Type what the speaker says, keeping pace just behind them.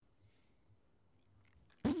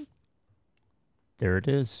There it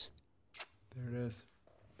is. There it is.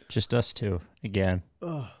 Just us two again.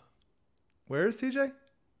 Ugh. Where is CJ?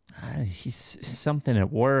 He's something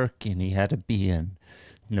at work, and he had to be in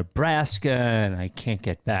Nebraska, and I can't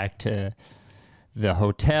get back to the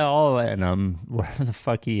hotel, and wherever the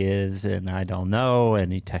fuck he is, and I don't know.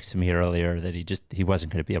 And he texted me earlier that he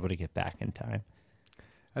wasn't going to be able to get back in time.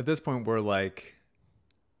 At this point, we're like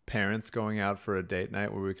parents going out for a date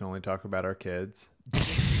night where we can only talk about our kids,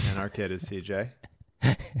 and our kid is CJ.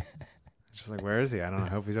 Just like, where is he? I don't know. I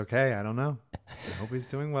hope he's okay. I don't know. I hope he's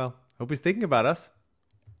doing well. Hope he's thinking about us.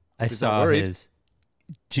 I saw his.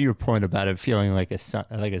 To your point about it feeling like a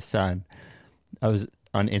son. I was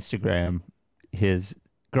on Instagram. His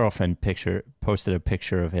girlfriend posted a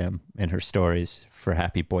picture of him in her stories for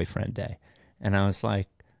Happy Boyfriend Day, and I was like,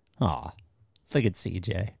 "Aw, look at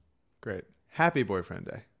CJ." Great. Happy Boyfriend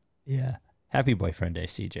Day. Yeah. Happy Boyfriend Day,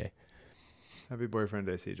 CJ. Happy Boyfriend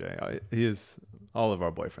Day, CJ. He is all of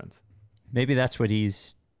our boyfriends. Maybe that's what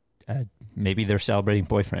he's. Maybe they're celebrating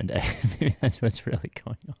Boyfriend Day. Maybe that's what's really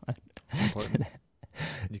going on. Important.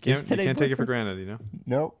 You can't take it for granted, you know?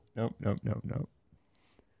 Nope.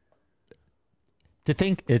 To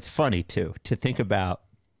think, it's funny too, to think about,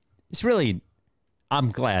 it's really, I'm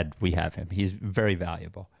glad we have him. He's very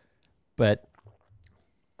valuable. But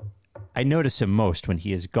I notice him most when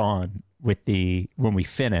he is gone when we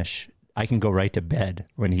finish, I can go right to bed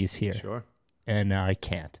when he's here. Sure. And now I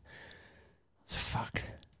can't. Fuck.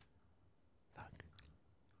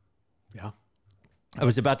 Yeah. I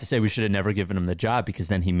was about to say we should have never given him the job because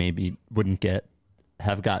then he maybe wouldn't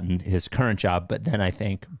have gotten his current job, but then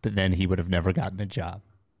he would have never gotten the job.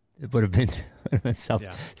 It would have been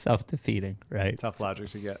self-defeating, right? Tough logic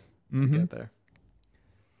to get there.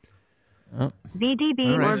 Oh.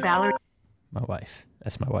 VDB right. or Valerie. My wife.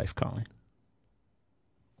 That's my wife calling.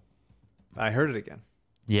 I heard it again.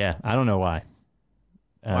 Yeah, I don't know why.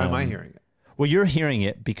 Why am I hearing it? Well, you're hearing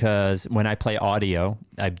it because when I play audio,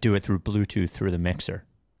 I do it through Bluetooth through the mixer.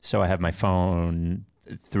 So I have my phone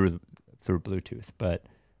through Bluetooth. But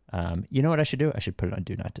you know what I should do? I should put it on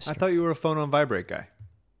Do Not Disturb. I thought you were a phone on vibrate guy.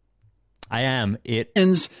 I am.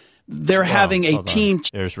 They're having a team.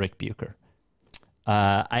 There's Rick Bucher.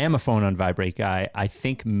 I am a phone on vibrate guy. I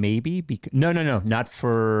think maybe no, not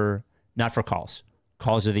for calls.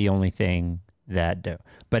 Calls are the only thing that do.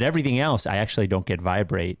 But everything else, I actually don't get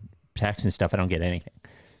vibrate. Text and stuff, I don't get anything.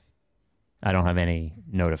 I don't have any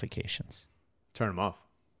notifications. Turn them off.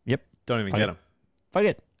 Yep. Don't even get them. Fuck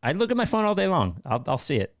it. I look at my phone all day long. I'll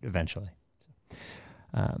see it eventually.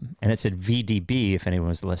 And it said VDB if anyone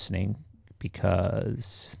was listening,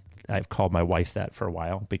 because I've called my wife that for a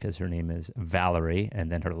while because her name is Valerie, and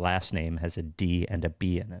then her last name has a D and a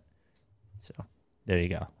B in it. So there you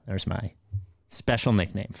go. There's my special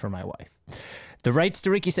nickname for my wife. The Rights to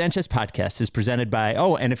Ricky Sanchez podcast is presented by,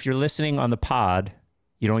 and if you're listening on the pod,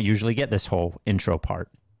 you don't usually get this whole intro part.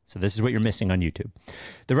 So this is what you're missing on YouTube.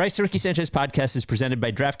 The Rights to Ricky Sanchez podcast is presented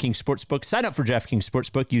by DraftKings Sportsbook. Sign up for DraftKings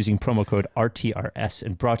Sportsbook using promo code RTRS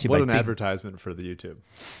and brought to you by... What an advertisement for the YouTube.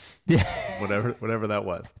 Yeah. Whatever that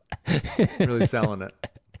was. Really selling it.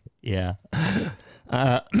 Yeah.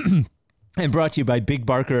 And brought to you by Big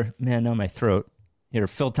Barker. Man, now my throat. Here,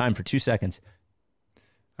 fill time for 2 seconds.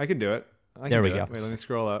 I can do it. There we go. Wait, let me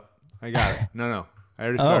scroll up. I got it. No. I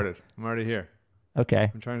already started. I'm already here. Okay.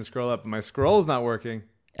 I'm trying to scroll up, but my scroll's not working.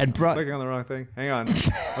 And I'm clicking on the wrong thing. Hang on.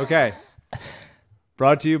 Okay.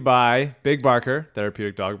 Brought to you by Big Barker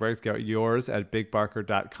Therapeutic Dog Breaks. Get yours at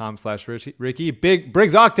bigbarker.com/Ricky.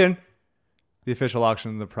 Briggs Auction, the official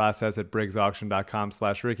auction of the process at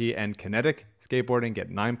briggsauction.com/Ricky. And Kinetic Skateboarding. Get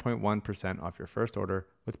 9.1% off your first order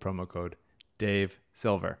with promo code Dave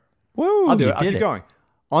Silver. Woo! I'll do it. I'll keep going.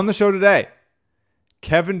 On the show today,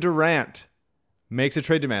 Kevin Durant makes a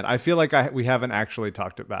trade demand. I feel like we haven't actually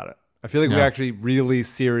talked about it. I feel like we actually really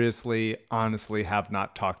seriously, honestly have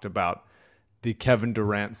not talked about the Kevin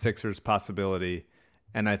Durant Sixers possibility,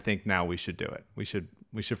 and I think now we should do it. We should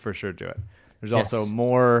for sure do it. There's also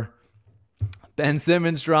more Ben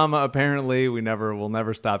Simmons drama. Apparently, we'll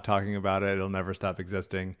never stop talking about it. It'll never stop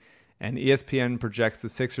existing. And ESPN projects the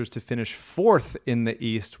Sixers to finish 4th in the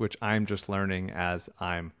East, which I'm just learning as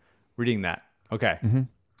I'm reading that. Okay.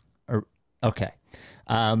 Mm-hmm. Okay.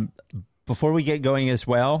 Before we get going as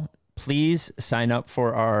well, please sign up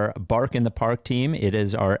for our Bark in the Park team. It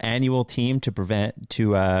is our annual team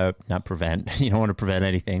to not prevent, you don't want to prevent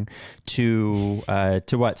anything, to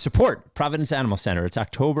support Providence Animal Center. It's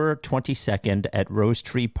October 22nd at Rose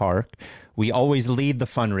Tree Park. We always lead the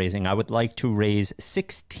fundraising. I would like to raise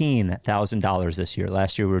 $16,000 this year.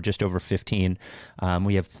 Last year, we were just over 15.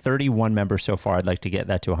 We have 31 members so far. I'd like to get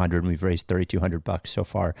that to 100, and we've raised $3,200 so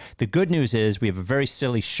far. The good news is we have a very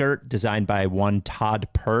silly shirt designed by one Todd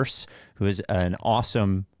Purse, who is an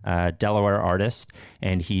awesome Delaware artist,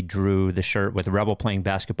 and he drew the shirt with Rebel playing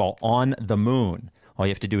basketball on the moon. All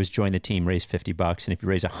you have to do is join the team, raise $50, and if you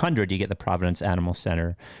raise 100, you get the Providence Animal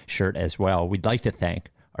Center shirt as well. We'd like to thank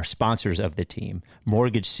our sponsors of the team,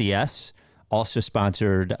 Mortgage CS, also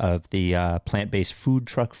sponsored of the plant-based food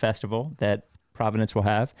truck festival that Providence will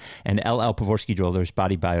have, and LL Pavorsky Jewelers,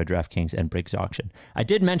 Body Bio, DraftKings, and Briggs Auction. I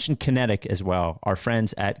did mention Kinetic as well, our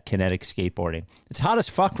friends at Kinetic Skateboarding. It's hot as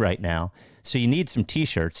fuck right now, so you need some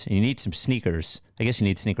T-shirts, and you need some sneakers. I guess you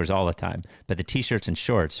need sneakers all the time, but the T-shirts and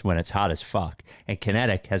shorts when it's hot as fuck. And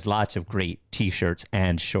Kinetic has lots of great T-shirts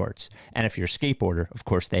and shorts. And if you're a skateboarder, of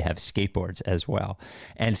course, they have skateboards as well.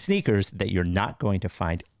 And sneakers that you're not going to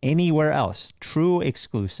find anywhere else, true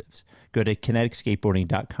exclusives. Go to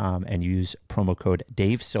kineticskateboarding.com and use promo code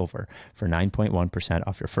DaveSilver for 9.1%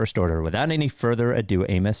 off your first order. Without any further ado,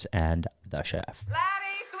 Amos and the chef.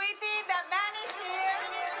 Larry, sweetie, the man is here.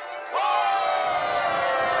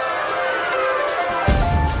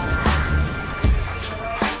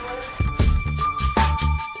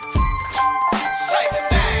 Say the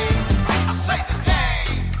name, I say the name,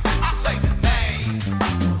 I say the name.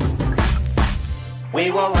 We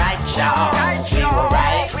were right, y'all. We were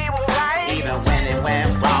right. Even when it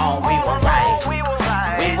went wrong, we were right. We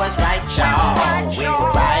was right, y'all. We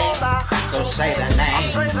were right. So say the name.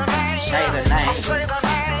 Say the name.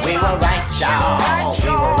 We were right, y'all. We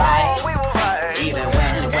were right. Even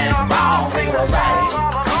when it went wrong, we were right.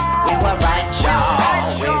 We were right,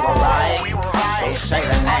 y'all. We were right. So say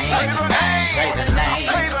the name. Say the name.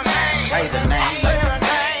 Say the name.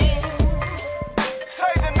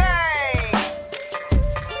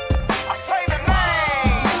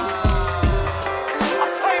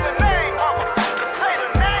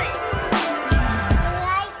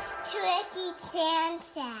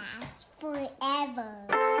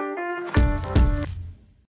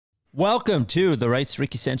 Welcome to the Rights to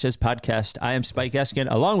Ricky Sanchez podcast. I am Spike Eskin,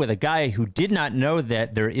 along with a guy who did not know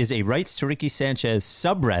that there is a Rights to Ricky Sanchez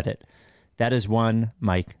subreddit. That is one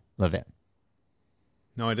Mike Levin.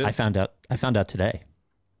 No, I didn't. I found out today.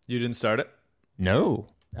 You didn't start it? No,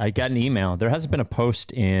 I got an email. There hasn't been a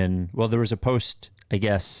post there was a post, I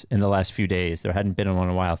guess, in the last few days. There hadn't been one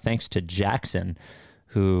in a while, thanks to Jackson,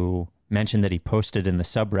 who mentioned that he posted in the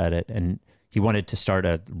subreddit and he wanted to start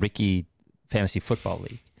a Ricky fantasy football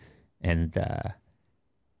league. And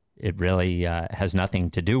it really has nothing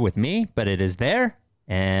to do with me, but it is there,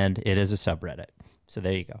 and it is a subreddit. So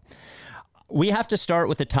there you go. We have to start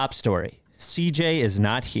with the top story. CJ is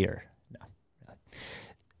not here. No.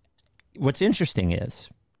 What's interesting is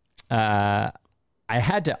I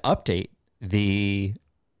had to update the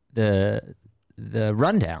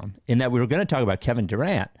rundown in that we were going to talk about Kevin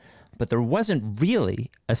Durant, but there wasn't really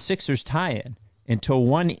a Sixers tie-in until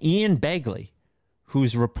one Ian Begley,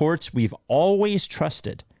 whose reports we've always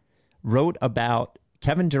trusted, wrote about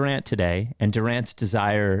Kevin Durant today and Durant's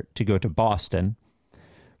desire to go to Boston,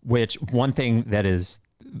 which one thing that is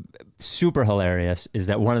super hilarious is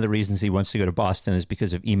that one of the reasons he wants to go to Boston is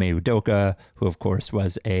because of Ime Udoka, who, of course,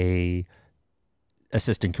 was a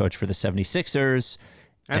assistant coach for the 76ers.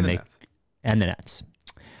 And the Nets.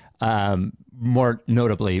 More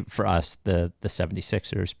notably for us, the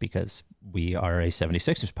 76ers, because we are a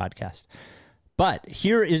 76ers podcast. But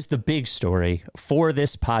here is the big story for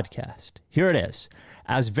this podcast. Here it is.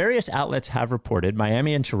 As various outlets have reported,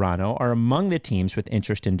 Miami and Toronto are among the teams with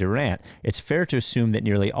interest in Durant. It's fair to assume that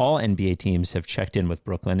nearly all NBA teams have checked in with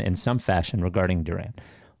Brooklyn in some fashion regarding Durant.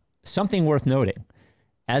 Something worth noting.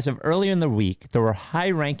 As of earlier in the week, there were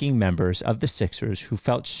high-ranking members of the Sixers who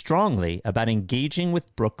felt strongly about engaging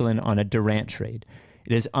with Brooklyn on a Durant trade.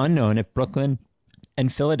 It is unknown if Brooklyn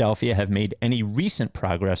and Philadelphia have made any recent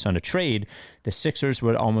progress on a trade. The Sixers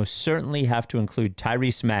would almost certainly have to include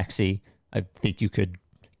Tyrese Maxey. I think you could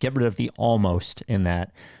get rid of the almost in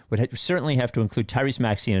that. Would certainly have to include Tyrese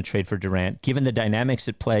Maxey in a trade for Durant. Given the dynamics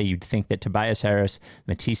at play, you'd think that Tobias Harris,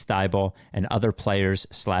 Matisse Thybulle, and other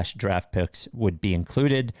players/draft picks would be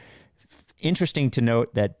included. Interesting to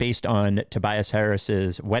note that based on Tobias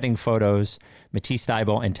Harris's wedding photos, Matisse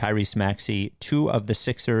Thybulle and Tyrese Maxey, two of the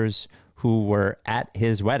Sixers who were at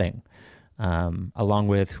his wedding, along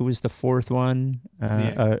with, who was the fourth one?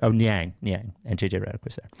 Niang, and JJ Redick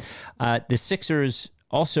was there. The Sixers,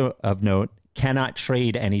 also of note, cannot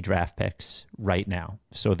trade any draft picks right now,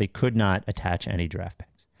 so they could not attach any draft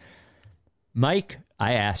picks. Mike,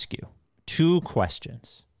 I ask you two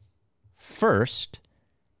questions. First,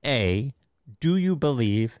 A, do you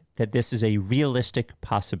believe that this is a realistic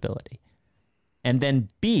possibility? And then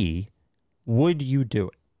B, would you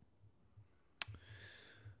do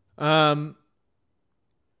it?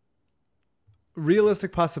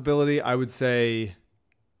 Realistic possibility, I would say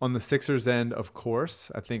on the Sixers end, of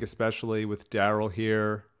course. I think especially with Daryl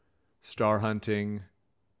here, star hunting,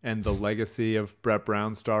 and the legacy of Brett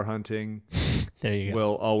Brown star hunting There you go.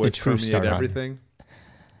 will always The true permeate star hunter. everything.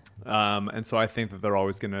 And so I think that they're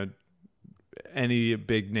always going to, any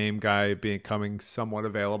big name guy becoming somewhat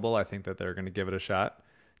available, I think that they're going to give it a shot.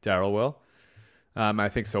 Daryl will. I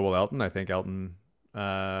think so will Elton. I think Elton,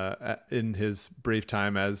 in his brief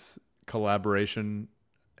time as collaboration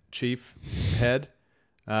chief head,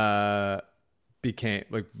 made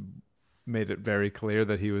it very clear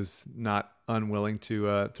that he was not unwilling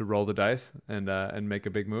to roll the dice and make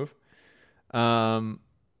a big move.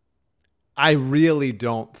 I really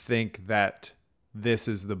don't think that this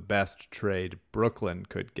is the best trade Brooklyn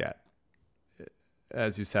could get.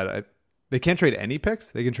 As you said, they can't trade any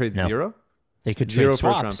picks. They can trade zero. They could Zero trade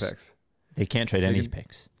swaps. first-round picks. They can't trade any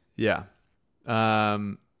picks. Yeah.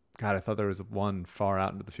 God, I thought there was one far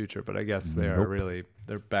out into the future, but I guess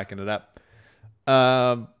they're backing it up.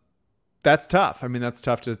 That's tough. I mean, that's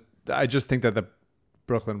tough I just think that the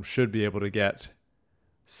Brooklyn should be able to get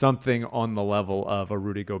something on the level of a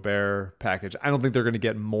Rudy Gobert package. I don't think they're going to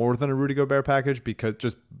get more than a Rudy Gobert package because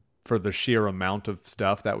just for the sheer amount of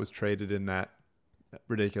stuff that was traded in that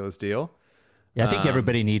ridiculous deal. Yeah, I think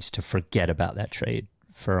everybody needs to forget about that trade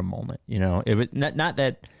for a moment. You know, it was not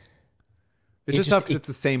that. It's just tough because it's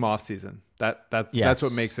the same offseason. That's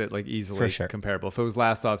what makes it like easily For sure. comparable. If it was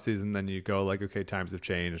last offseason, then you go like, okay, times have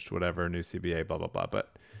changed, whatever, new CBA, blah, blah, blah.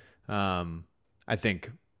 But I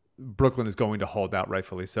think Brooklyn is going to hold out,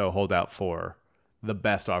 rightfully so, hold out for the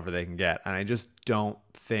best offer they can get. And I just don't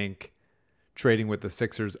think trading with the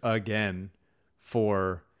Sixers again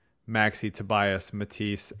for Maxey, Tobias,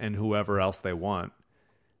 Matisse, and whoever else they want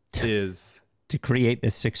is... to create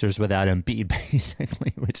the Sixers without Embiid,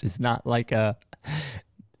 basically, which is not like this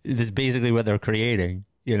is basically what they're creating,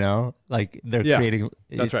 you know? Like they're creating.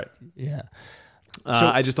 That's right. Yeah.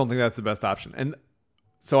 I just don't think that's the best option. And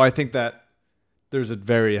so I think that there's a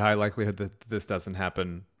very high likelihood that this doesn't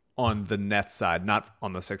happen on the Nets side, not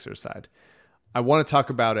on the Sixers side. I want to talk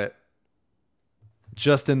about it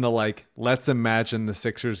just in the let's imagine the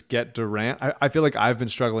Sixers get Durant. I feel like I've been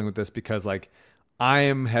struggling with this because I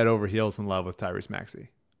am head over heels in love with Tyrese Maxey.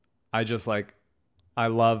 I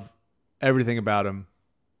love everything about him.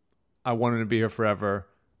 I want him to be here forever.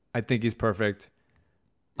 I think he's perfect.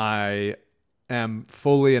 I am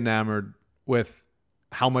fully enamored with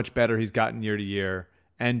how much better he's gotten year to year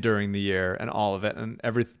and during the year and all of it. And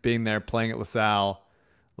being there, playing at LaSalle,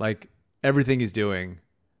 everything he's doing,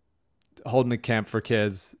 holding a camp for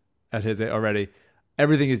kids at his age already,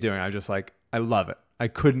 everything he's doing, I love it. I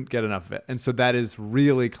couldn't get enough of it. And so that is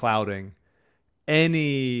really clouding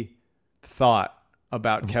any thought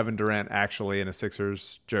about Kevin Durant actually in a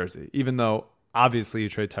Sixers jersey, even though obviously you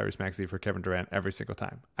trade Tyrese Maxey for Kevin Durant every single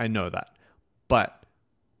time. I know that. But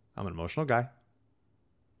I'm an emotional guy.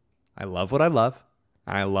 I love what I love.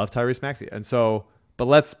 I love Tyrese Maxey. And so, but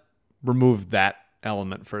let's remove that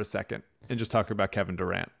element for a second and just talk about Kevin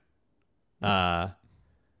Durant.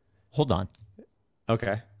 Hold on.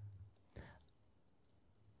 Okay.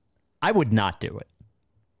 I would not do it.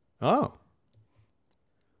 Oh.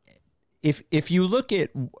 If you look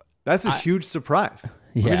at... That's a huge surprise.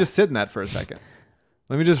 Yeah. Let me just sit in that for a second.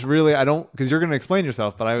 Let me just really... because you're going to explain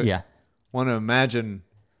yourself, but I want to imagine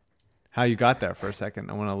how you got there for a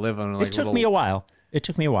second. I want to live on It took me a while.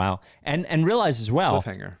 And realize as well...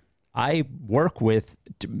 cliffhanger. I work with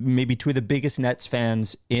maybe two of the biggest Nets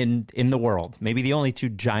fans in the world. Maybe the only two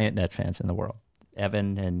giant Net fans in the world.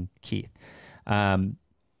 Evan and Keith.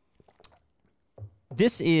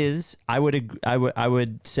 This is, I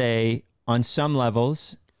would say, on some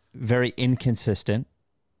levels, very inconsistent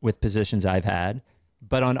with positions I've had,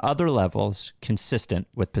 but on other levels, consistent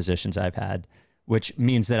with positions I've had, which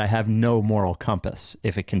means that I have no moral compass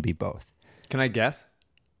if it can be both. Can I guess?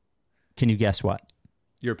 Can you guess what?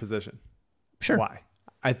 Your position. Sure. Why?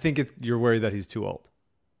 I think you're worried that he's too old.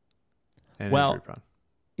 And well, injury prone.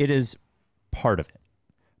 It is part of it.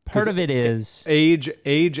 Part of it is age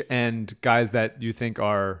and guys that you think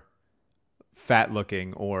are fat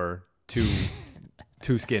looking or too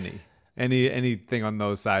skinny. Anything on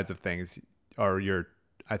those sides of things are your,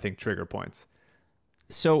 I think, trigger points.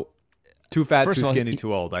 So too fat, too skinny,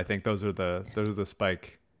 too old. I think those are the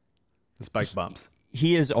spike bumps.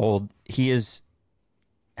 He is old. He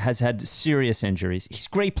has had serious injuries. He's a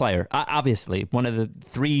great player, obviously. One of the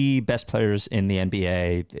 3 best players in the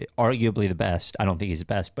NBA, arguably the best. I don't think he's the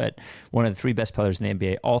best, but one of the 3 best players in the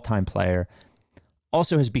NBA, all-time player.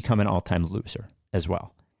 Also has become an all-time loser as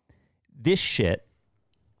well. This shit,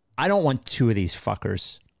 I don't want 2 of these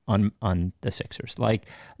fuckers on the Sixers. Like,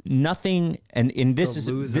 nothing, and in this is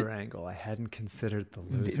loser angle. I hadn't considered the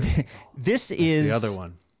loser angle. This is the other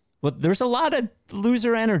one. Well, there's a lot of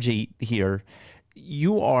loser energy here.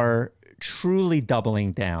 You are truly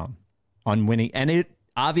doubling down on winning, and it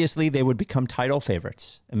obviously they would become title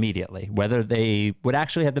favorites immediately. Whether they would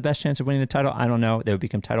actually have the best chance of winning the title, I don't know. They would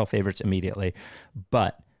become title favorites immediately.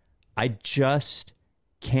 But I just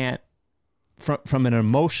can't, from an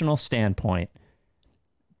emotional standpoint,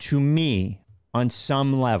 to me, on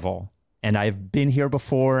some level, and I've been here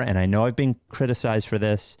before, and I know I've been criticized for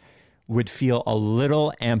this, would feel a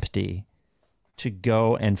little empty to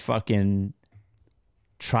go and fucking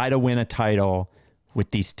try to win a title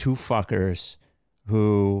with these 2 fuckers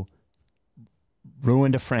who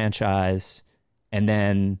ruined a franchise and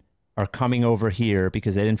then are coming over here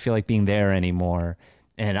because they didn't feel like being there anymore.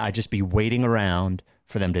 And I'd just be waiting around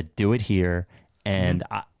for them to do it here. And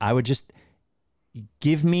I would just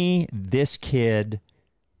give me this kid,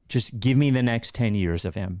 just give me the next 10 years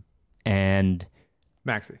of him. And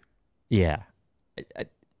Maxey. Yeah.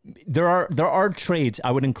 There are trades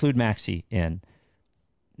I would include Maxey in,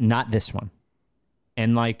 not this one.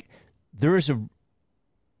 And like,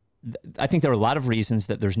 I think there are a lot of reasons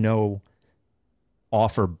that there's no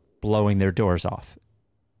offer blowing their doors off.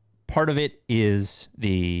 Part of it is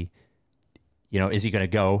is he going to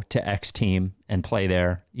go to X team and play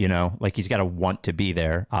there? Like, he's got to want to be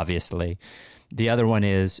there, obviously. The other one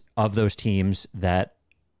is, of those teams that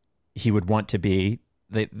he would want to be,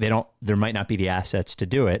 there might not be the assets to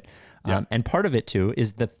do it. Yeah. And part of it too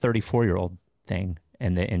is the 34-year-old thing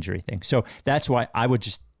and the injury thing. So that's why I would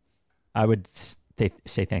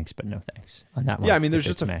say thanks, but no thanks on that one. Yeah. I mean, there's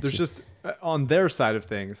just on their side of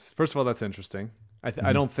things. First of all, that's interesting.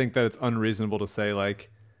 I don't think that it's unreasonable to say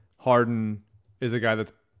like Harden is a guy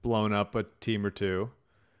that's blown up a team or 2.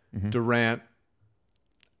 Durant.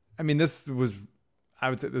 I mean, I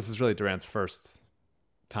would say this is really Durant's first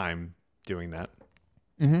time doing that.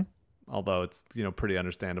 Although it's, pretty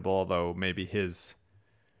understandable, although maybe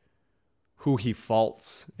who he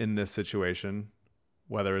faults in this situation,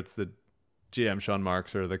 whether it's the GM Sean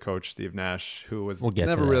Marks or the coach Steve Nash, who was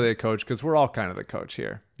never really a coach, because we're all kind of the coach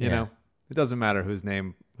here. You know, it doesn't matter whose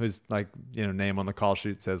name on the call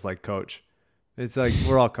sheet says like coach. It's like,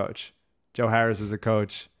 we're all coach. Joe Harris is a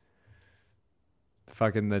coach.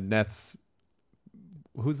 Fucking the Nets.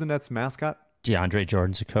 Who's the Nets mascot? DeAndre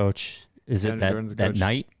Jordan's a coach. Is it that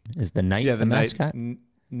Knight? Is the Knight the mascot?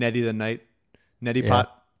 Nettie the Knight. Nettie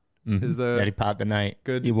Pot is the Nettie Pot the Knight.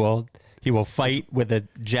 Good. He will fight with a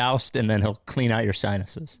joust, and then he'll clean out your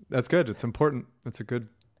sinuses. That's good. It's important. It's a good.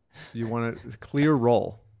 You want a clear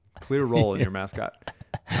role in your mascot.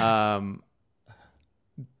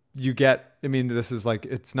 You get. I mean, this is like,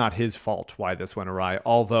 it's not his fault why this went awry.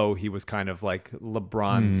 Although he was kind of like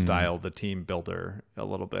LeBron style, the team builder a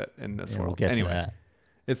little bit in this world. We'll get anyway. to that.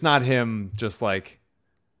 It's not him just like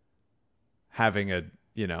having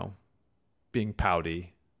being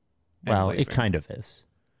pouty. Well, it kind of is.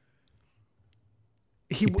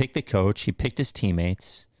 He picked the coach. He picked his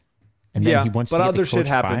teammates. And then he wants to get the coach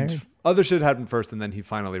fired. Other shit happened first, and then he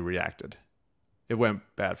finally reacted. It went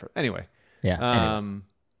bad for anyway. Yeah. Anyway.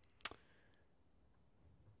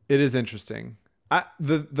 It is interesting.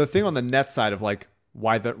 The thing on the Nets side of like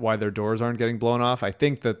why their doors aren't getting blown off, I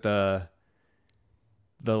think that the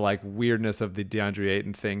like weirdness of the DeAndre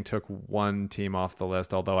Ayton thing took one team off the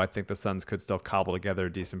list, although I think the Suns could still cobble together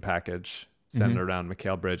a decent package centered around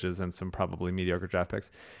Mikal Bridges and some probably mediocre draft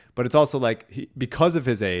picks. But it's also like, because of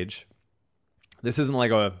his age, this isn't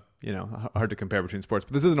like hard to compare between sports,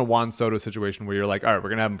 but this isn't a Juan Soto situation where you're like, all right, we're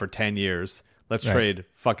going to have him for 10 years. Let's trade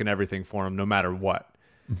fucking everything for him no matter what.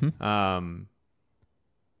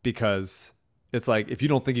 Because it's like, if you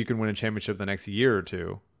don't think you can win a championship the next year or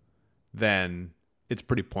two, then it's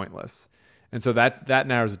pretty pointless. And so that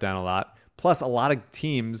narrows it down a lot. Plus, a lot of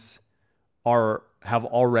teams have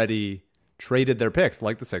already traded their picks,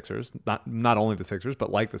 like the Sixers, not only the Sixers, but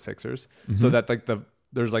like the Sixers, so that like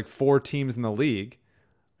there's like 4 teams in the league,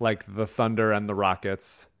 like the Thunder and the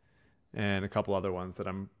Rockets and a couple other ones that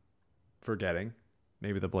I'm forgetting.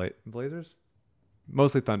 Maybe the Blazers?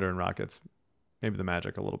 Mostly Thunder and Rockets. Maybe the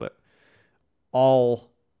Magic a little bit.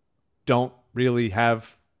 All don't really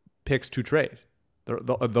have picks to trade.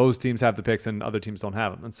 Those teams have the picks and other teams don't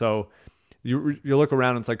have them. And so you look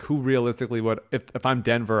around and it's like, who realistically would, if I'm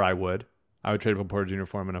Denver, I would. I would trade Michael Porter Jr.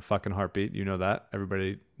 for him in a fucking heartbeat. You know that.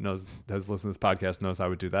 Everybody knows, has listened to this podcast, knows I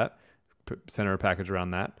would do that. Center a package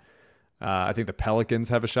around that. I think the Pelicans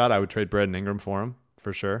have a shot. I would trade Brandon Ingram for him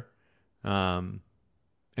for sure, and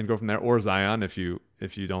go from there. Or Zion if you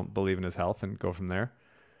don't believe in his health, and go from there.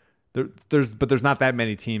 There's not that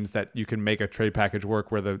many teams that you can make a trade package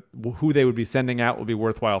work where who they would be sending out will be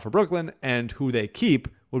worthwhile for Brooklyn, and who they keep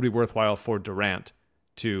would be worthwhile for Durant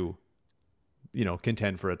to,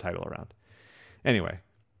 contend for a title around. Anyway,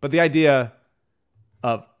 but the idea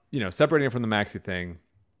of, separating it from the Maxey thing,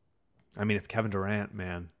 I mean, it's Kevin Durant,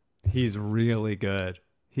 man. He's really good.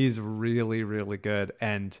 He's really, really good.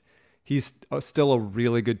 And he's still a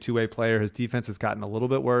really good two-way player. His defense has gotten a little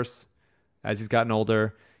bit worse as he's gotten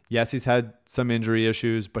older. Yes, he's had some injury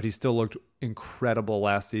issues, but he still looked incredible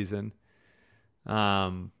last season.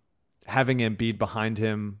 Having Embiid behind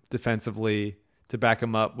him defensively to back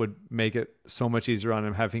him up would make it so much easier on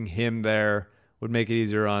him. Having him there would make it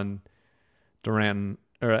easier on Durant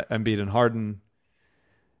or Embiid and Harden.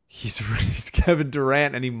 He's Kevin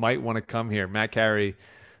Durant, and he might want to come here. Matt Carey,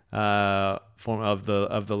 form of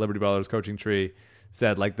the Liberty Ballers coaching tree,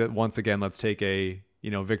 said that once again, let's take a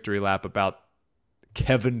victory lap about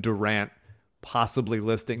Kevin Durant possibly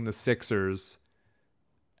listing the Sixers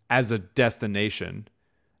as a destination.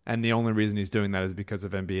 And the only reason he's doing that is because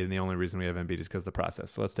of Embiid, and the only reason we have Embiid is because of the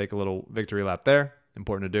process. So let's take a little victory lap there.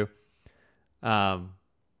 Important to do. But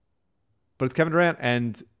it's Kevin Durant,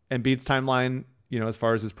 and Embiid's timeline, as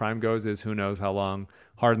far as his prime goes, is who knows how long.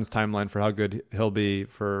 Harden's timeline for how good he'll be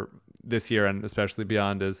for this year and especially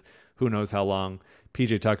beyond is who knows how long.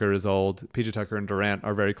 PJ Tucker is old. PJ Tucker and Durant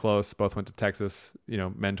are very close. Both went to Texas,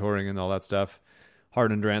 mentoring and all that stuff.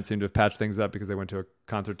 Harden and Durant seem to have patched things up because they went to a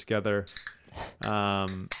concert together.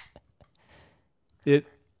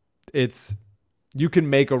 It's you can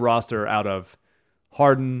make a roster out of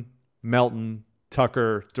Harden, Melton,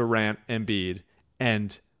 Tucker, Durant, Embiid,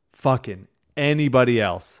 and fucking anybody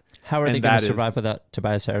else. How are they going to survive without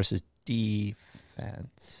Tobias Harris's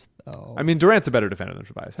defense, though? I mean, Durant's a better defender than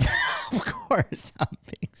Tobias Harris. Of course, I'm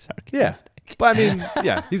being sarcastic. Yeah, but I mean,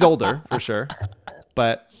 he's older for sure.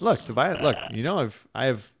 But look, Tobias. Look, I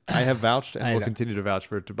have vouched and will continue to vouch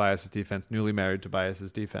for Tobias's defense. Newly married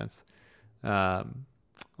Tobias's defense, on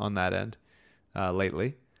that end,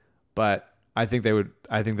 lately. But I think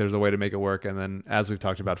there's a way to make it work. And then, as we've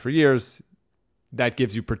talked about for years, that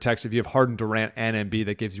gives you protection. If you have Harden, Durant, and Embiid,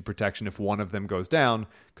 that gives you protection if one of them goes down,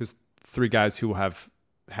 because three guys who have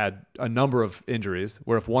had a number of injuries,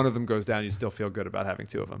 where if one of them goes down, you still feel good about having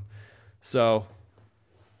two of them. So,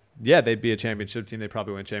 yeah, they'd be a championship team. They'd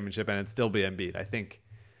probably win a championship, and it'd still be Embiid. I think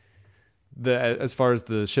as far as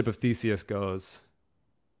the ship of Theseus goes,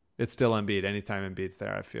 it's still Embiid. Anytime Embiid's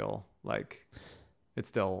there, I feel like it's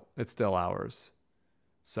still ours.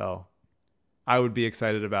 So I would be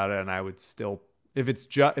excited about it, and I would still, if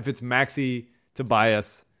it's Maxey,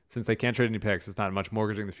 Tobias, since they can't trade any picks, it's not much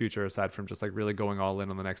mortgaging the future aside from just really going all in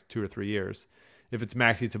on the next 2 or 3 years. If it's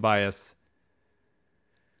Maxey, Tobias,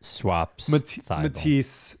 swaps,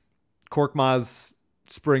 Matisse, Korkmaz,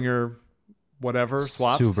 Springer, whatever,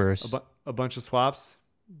 swaps, Subers, a bunch of swaps.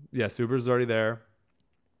 Yeah, Subers is already there.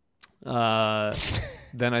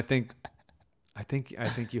 Then I think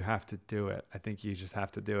you have to do it. I think you just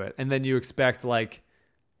have to do it. And then you expect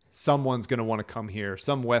someone's going to want to come here.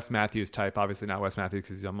 Some Wes Matthews type, obviously not Wes Matthews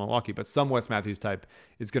because he's on Milwaukee, but some Wes Matthews type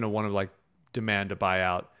is going to want to demand a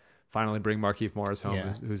buyout. Finally bring Markieff Morris home,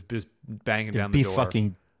 who's just banging down the door. Be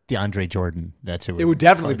fucking DeAndre Jordan. That's who it would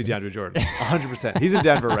definitely be DeAndre Jordan. 100%. He's in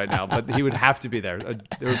Denver right now, but he would have to be there.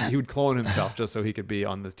 He would clone himself just so he could be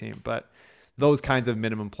on this team. But those kinds of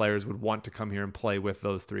minimum players would want to come here and play with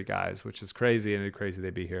those three guys, which is crazy, and it's crazy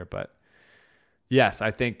they'd be here. But yes,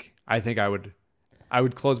 I think I would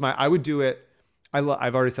close I would do it.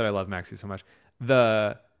 I've already said I love Maxey so much.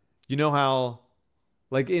 How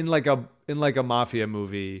in a mafia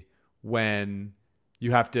movie when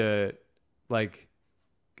you have to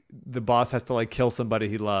the boss has to kill somebody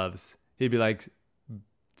he loves, he'd be like,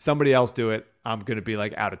 somebody else do it, I'm gonna be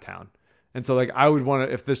out of town. And so I would want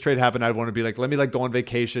to, if this trade happened, I'd want to be let me go on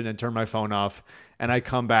vacation and turn my phone off, and I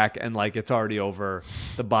come back and it's already over,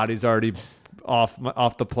 the body's already off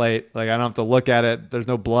the plate, I don't have to look at it, there's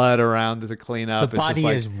no blood around to clean up. The body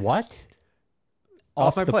is what?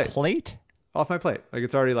 Off my the plate? Off my plate.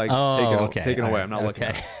 It's already taken away. I'm not looking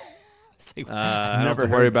at it. I don't have to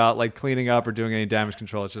worry about cleaning up or doing any damage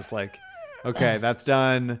control. It's just okay, that's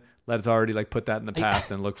done. Let's already put that in the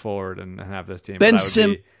past and look forward and have this team.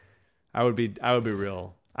 I'd be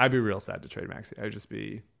real sad to trade Maxey. I would just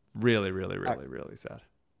be really, really, really, really sad.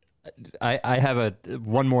 I have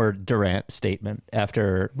one more Durant statement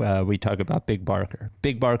after we talk about Big Barker.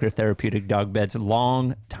 Big Barker Therapeutic Dog Beds,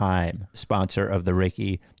 long time sponsor of the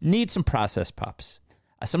Ricky, need some processed pups.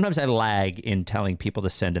 Sometimes I lag in telling people to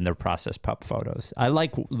send in their processed pup photos. I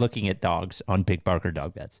like looking at dogs on Big Barker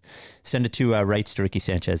Dog Beds. Send it to rights to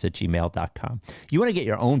rickysanchez@gmail.com. You want to get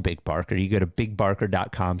your own Big Barker, you go to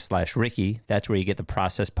bigbarker.com/Ricky. That's where you get the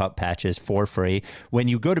processed pup patches for free. When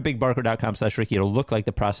you go to bigbarker.com/Ricky, it'll look like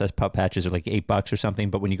the processed pup patches are like $8 or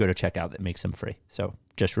something, but when you go to checkout, it makes them free. So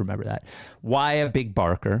just remember that. Why a Big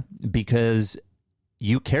Barker? Because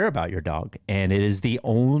you care about your dog, and it is the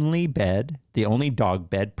only dog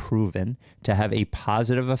bed proven to have a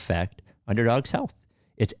positive effect on your dog's health.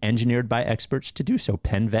 It's engineered by experts to do so.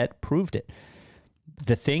 PennVet proved it.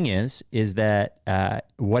 The thing is that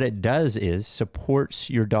what it does is supports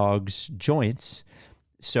your dog's joints.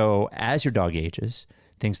 So as your dog ages,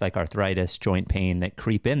 things like arthritis, joint pain that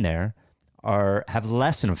creep in there have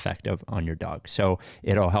less an effect on your dog. So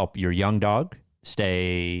it'll help your young dog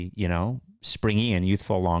stay, springy and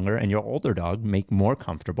youthful longer, and your older dog make more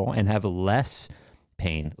comfortable and have less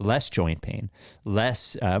pain, less joint pain,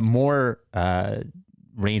 more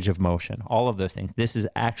range of motion, all of those things. This is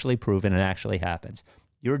actually proven and actually happens.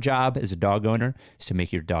 Your job as a dog owner is to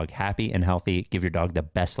make your dog happy and healthy, give your dog the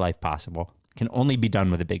best life possible. Can only be done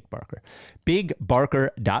with a Big Barker.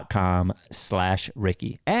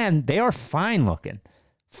 bigbarker.com/Ricky. And they are fine looking.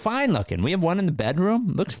 Fine looking. We have one in the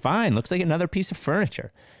bedroom. Looks fine. Looks like another piece of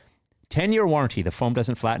furniture. 10-year warranty. The foam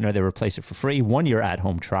doesn't flatten or they replace it for free. 1-year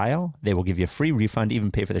at-home trial. They will give you a free refund,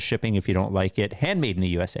 even pay for the shipping if you don't like it. Handmade in the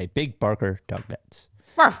USA. Big Barker Dog Beds.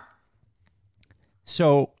 Ruff.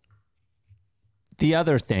 So the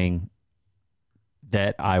other thing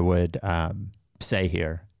that I would say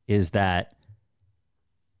here is that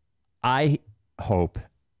I hope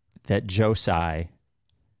that Joe Tsai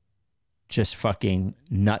just fucking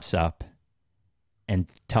nuts up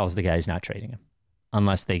and tells the guy he's not trading him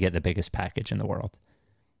unless they get the biggest package in the world.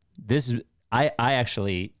 I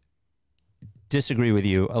actually disagree with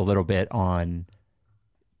you a little bit on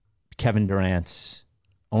Kevin Durant's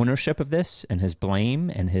ownership of this and his blame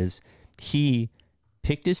and he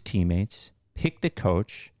picked his teammates, picked the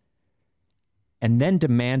coach, and then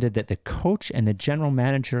demanded that the coach and the general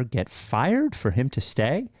manager get fired for him to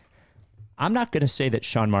stay. I'm not going to say that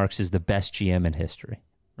Sean Marks is the best GM in history,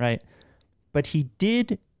 right? But he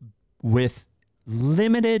did, with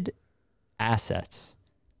limited assets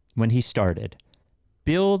when he started,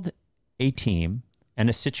 build a team and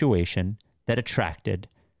a situation that attracted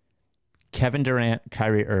Kevin Durant,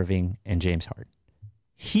 Kyrie Irving, and James Harden.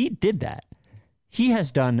 He did that. He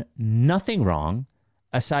has done nothing wrong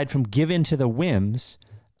aside from give in to the whims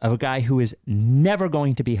of a guy who is never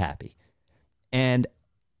going to be happy. And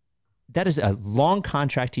that is a long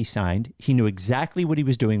contract he signed. He knew exactly what he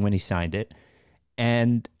was doing when he signed it.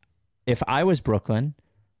 And if I was Brooklyn,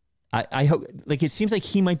 I hope, like, it seems like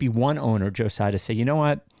he might be one owner, Joe Tsai, to say, you know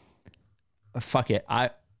what? Fuck it.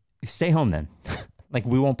 Stay home then. Like,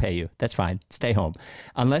 we won't pay you. That's fine. Stay home.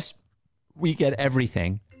 Unless we get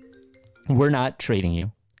everything, we're not trading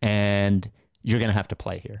you. And you're going to have to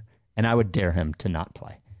play here. And I would dare him to not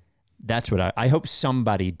play. That's what I hope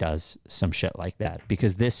somebody does some shit like that,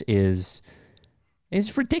 because this is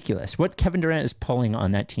ridiculous. What Kevin Durant is pulling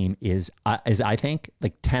on that team is I think,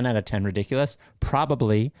 like 10 out of 10 ridiculous.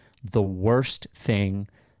 Probably the worst one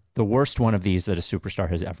of these that a superstar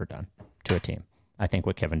has ever done to a team. I think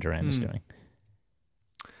what Kevin Durant is doing.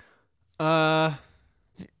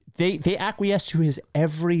 They acquiesced to his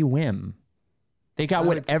every whim. They got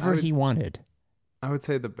whatever he wanted. I would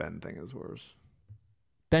say the Ben thing is worse.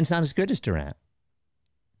 Ben's not as good as Durant.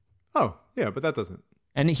 Oh, yeah, but that doesn't.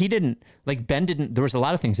 And he didn't, like, Ben didn't, there was a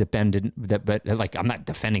lot of things that Ben didn't, but like, I'm not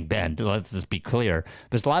defending Ben, let's just be clear.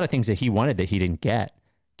 There's a lot of things that he wanted that he didn't get.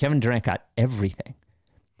 Kevin Durant got everything.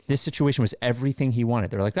 This situation was everything he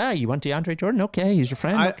wanted. They're like, you want DeAndre Jordan? Okay, he's your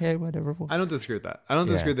friend. Okay, whatever. I don't disagree with that. I don't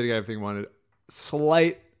disagree that he got everything he wanted.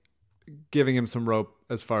 Slight giving him some rope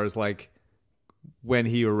as far as, like, when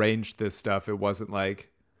he arranged this stuff, it wasn't like,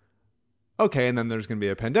 okay, and then there's going to be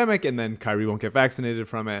a pandemic, and then Kyrie won't get vaccinated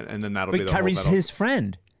from it, and then that'll be the Kyrie's whole... his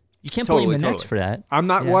friend. You can't blame the Nets for that. I'm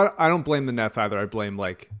not... What? I don't blame the Nets either. I blame,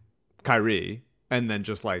 like, Kyrie, and then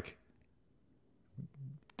just, like,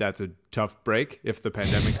 that's a tough break. If the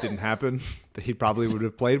pandemic didn't happen, he probably would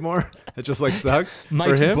have played more. It just, like, sucks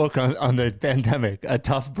Mike's for him. book on the pandemic, A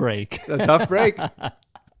Tough Break. A tough break.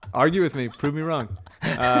 Argue with me. Prove me wrong.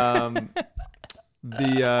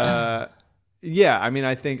 Yeah, I mean,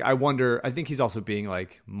 I think he's also being,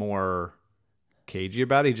 like, more cagey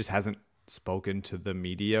about it. He just hasn't spoken to the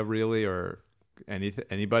media really, or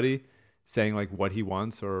anybody saying like what he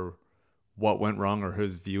wants or what went wrong or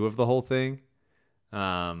his view of the whole thing.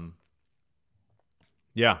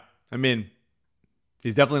 Yeah, I mean,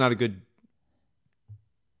 he's definitely not a good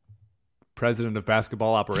president of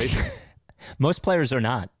basketball operations. Most players are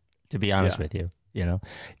not, to be honest with you. You know,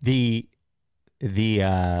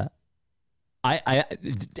 a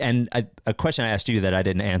question I asked you that I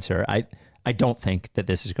didn't answer. I don't think that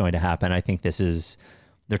this is going to happen. I think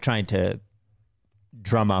they're trying to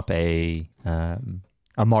drum up a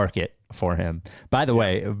market for him. By the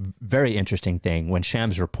way, a very interesting thing, when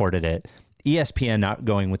Shams reported it, ESPN not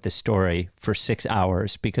going with the story for 6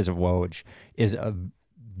 hours because of Woj is a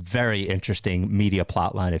very interesting media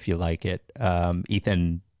plot line, if you like it.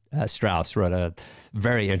 Ethan Strauss wrote a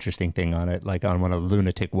very interesting thing on it, like on one of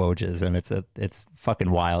Lunatic Woj's, and it's fucking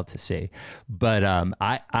wild to see. But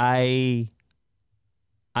I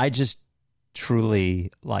just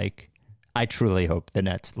truly I truly hope the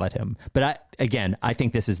Nets let him. But I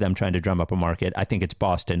think this is them trying to drum up a market. I think it's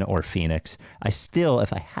Boston or Phoenix. I still,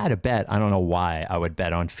 if I had a bet, I don't know why I would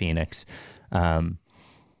bet on Phoenix.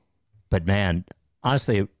 But man,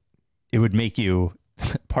 honestly, it would make you,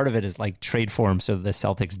 part of it is like trade for him so the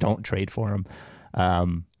Celtics don't trade for him.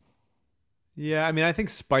 Yeah, I mean, I think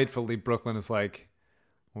spitefully Brooklyn is like,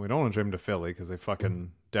 well, we don't want to trade him to Philly because they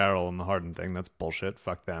fucking Daryl and the Harden thing. That's bullshit.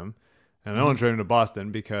 Fuck them. And I don't want to trade him to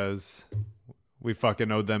Boston because we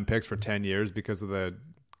fucking owed them picks for 10 years because of the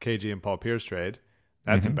KG and Paul Pierce trade.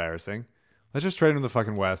 That's embarrassing. Let's just trade him to the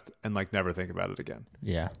fucking West and like never think about it again.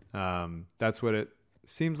 Yeah. That's what it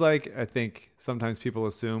seems like. I think sometimes people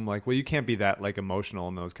assume like, well, you can't be that like emotional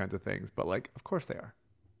in those kinds of things, but like, of course they are.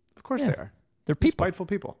 Of course they are. They're people. Spiteful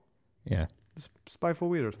people. Yeah. Spiteful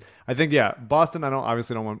weeders. I think, yeah, Boston, I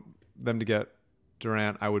obviously don't want them to get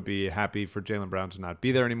Durant. I would be happy for Jaylen Brown to not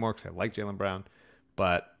be there anymore because I like Jaylen Brown,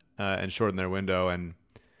 but and shorten their window and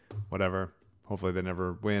whatever. Hopefully they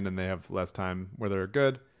never win and they have less time where they're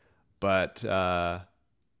good. But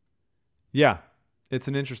yeah, it's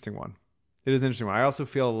an interesting one. It is an interesting one. I also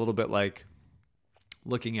feel a little bit like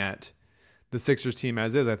looking at the Sixers team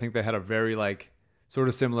as is. I think they had a very like sort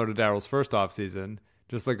of similar to Daryl's first offseason,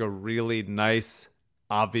 just like a really nice,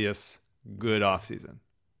 obvious, good offseason.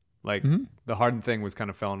 Like the Harden thing was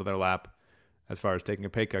kind of fell into their lap as far as taking a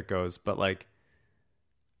pay cut goes. But like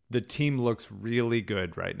the team looks really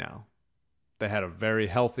good right now. They had a very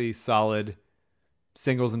healthy, solid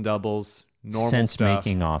singles and doubles, normal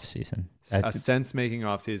sense-making stuff. offseason. A sense-making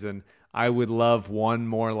offseason. I would love one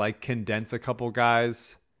more like condense a couple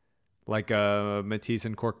guys like a Matisse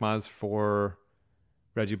and Korkmaz for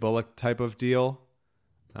Reggie Bullock type of deal.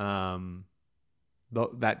 That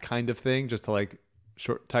kind of thing just to like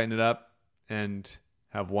tighten it up and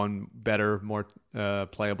have one better, more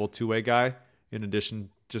playable two-way guy in addition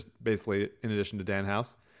to Dan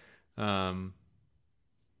House.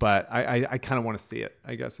 But I kind of want to see it,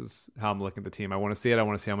 I guess, is how I'm looking at the team. I want to see it. I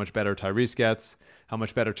want to see how much better Tyrese gets, how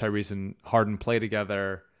much better Tyrese and Harden play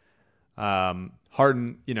together.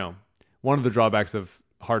 Harden, one of the drawbacks of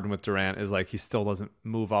Harden with Durant is like he still doesn't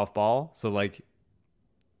move off ball. So like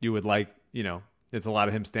you would like, it's a lot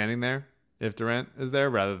of him standing there if Durant is there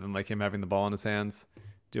rather than like him having the ball in his hands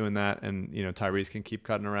doing that. And, Tyrese can keep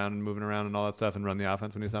cutting around and moving around and all that stuff and run the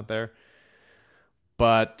offense when he's not there.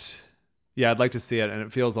 But yeah, I'd like to see it. And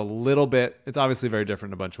it feels a little bit, it's obviously very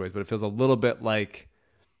different in a bunch of ways, but it feels a little bit like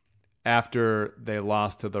after they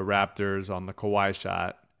lost to the Raptors on the Kawhi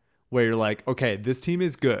shot where you're like, okay, this team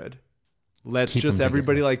is good. Let's just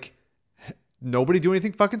everybody like nobody do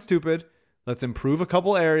anything fucking stupid. Let's improve a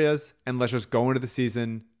couple areas and let's just go into the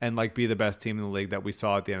season and like be the best team in the league that we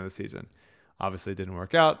saw at the end of the season. Obviously it didn't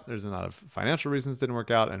work out. There's a lot of financial reasons it didn't work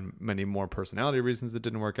out and many more personality reasons it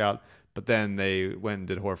didn't work out. But then they went and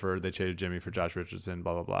did Horford. They traded Jimmy for Josh Richardson,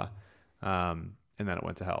 blah, blah, blah. And then it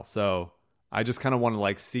went to hell. So I just kind of want to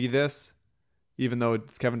like see this. Even though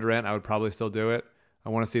it's Kevin Durant, I would probably still do it. I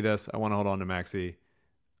want to see this. I want to hold on to Maxey.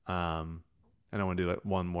 And I want to do like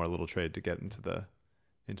one more little trade to get into the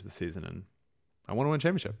season. And I want to win a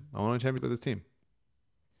championship. I want to win a championship with this team.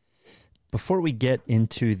 Before we get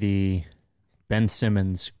into the Ben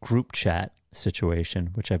Simmons group chat situation,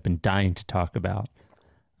 which I've been dying to talk about,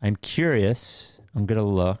 I'm curious, I'm going to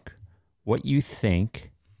look what you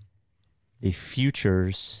think the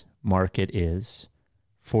futures market is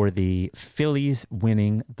for the Phillies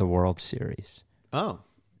winning the World Series. Oh.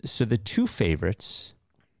 So the two favorites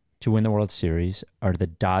to win the World Series are the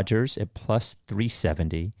Dodgers at plus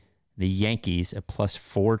 370, the Yankees at plus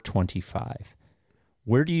 425.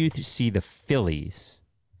 Where do you see the Phillies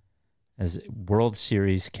as World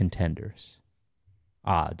Series contenders?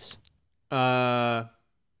 Odds.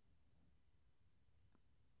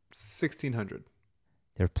 1,600.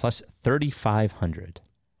 They're plus 3,500.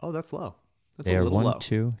 Oh, that's low. That's They a are little 1, low.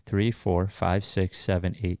 2, 3, 4, 5, 6,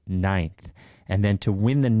 7, 8, 9th. And then to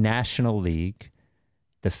win the National League,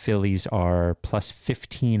 the Phillies are plus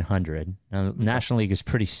 1,500. Now, National League is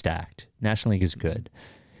pretty stacked. National League is good.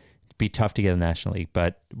 It'd be tough to get a National League,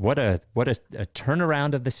 but what a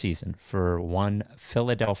turnaround of the season for one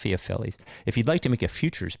Philadelphia Phillies. If you'd like to make a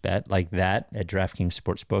futures bet like that at DraftKings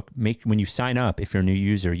Sportsbook, when you sign up, if you're a new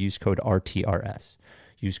user, use code RTRS.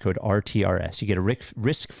 Use code RTRS. You get a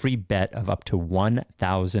risk-free bet of up to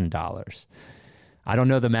 $1,000. I don't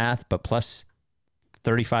know the math, but plus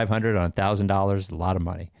 $3,500 on $1,000, a lot of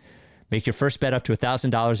money. Make your first bet up to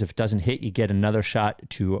 $1,000. If it doesn't hit, you get another shot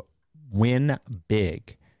to win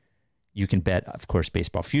big. You can bet, of course,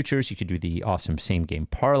 baseball futures. You could do the awesome same-game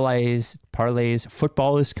parlays.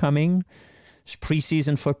 Football is coming. It's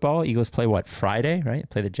preseason football. Eagles play Friday, right?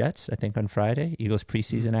 Play the Jets, I think, on Friday. Eagles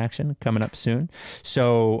preseason action coming up soon.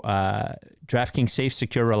 So DraftKings safe,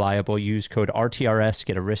 secure, reliable. Use code RTRS.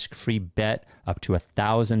 Get a risk-free bet up to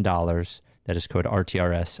 $1,000. That is code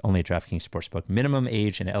RTRS, only at DraftKings Sportsbook. Minimum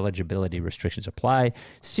age and eligibility restrictions apply.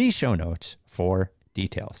 See show notes for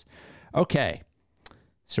details. Okay,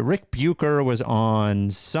 so Rick Bucher was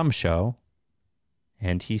on some show,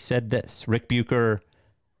 and he said this. Rick Bucher,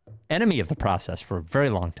 enemy of the process for a very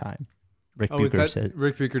long time. Rick Bucher said,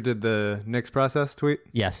 Rick Bucher did the Knicks process tweet?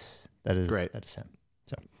 yes, that is Great. That is him.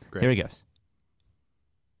 So Great. Here he goes.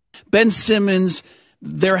 Ben Simmons,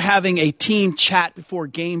 they're having a team chat before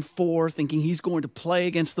Game 4, thinking he's going to play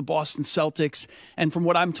against the Boston Celtics. And from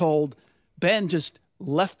what I'm told, Ben just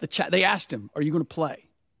left the chat. They asked him, are you going to play?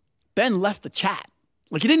 Ben left the chat.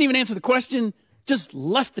 Like, he didn't even answer the question, just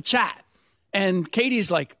left the chat. And Katie's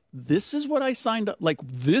like, this is what I signed up. Like,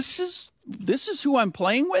 this is who I'm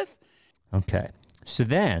playing with? Okay. So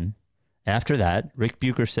then, after that, Rick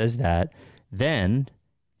Bucher says that. Then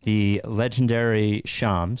the legendary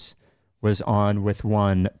Shams was on with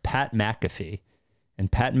one Pat McAfee.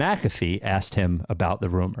 And Pat McAfee asked him about the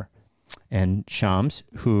rumor. And Shams,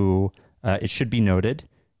 who, it should be noted,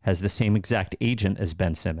 has the same exact agent as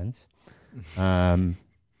Ben Simmons,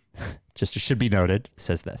 just it should be noted,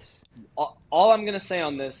 says this. All I'm going to say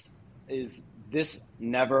on this is this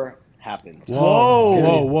never happened. Whoa.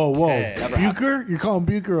 Never Bucher? You're calling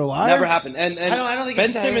Bucher a liar? Never happened. And I don't think Ben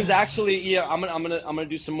it's Simmons actually, yeah, I'm gonna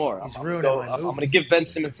do some more. He's I'm ruining my movie. gonna give Ben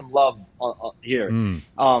Simmons some love here. I mean,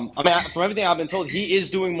 from everything I've been told, he is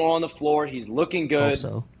doing more on the floor. He's looking good.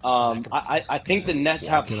 Hope so. I think the Nets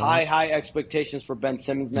have high expectations for Ben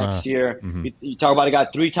Simmons next year. You talk about a guy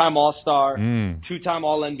 3-time All-Star, 2-time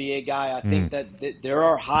All-NBA guy. I think that there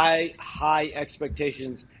are high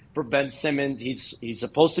expectations for Ben Simmons. He's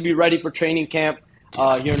supposed to be ready for training camp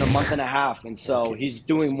here in a month and a half, and so he's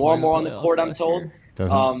doing more and more on the court, I'm told.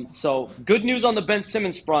 So good news on the Ben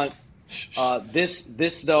Simmons front.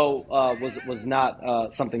 This though was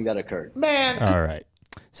not something that occurred. Man, All right.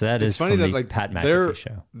 So that is funny from that the like Pat McAfee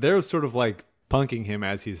show. they're sort of like punking him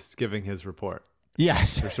as he's giving his report.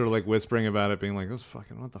 Yes. They're sort of like whispering about it, being like, "This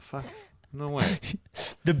fucking what the fuck? No way."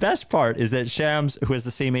 The best part is that Shams, who has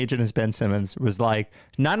the same agent as Ben Simmons, was like,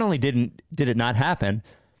 not only did it not happen,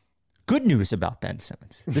 good news about Ben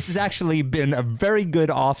Simmons. This has actually been a very good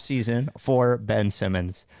offseason for Ben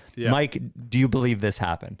Simmons. Yeah. Mike, do you believe this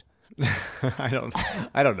happened? I don't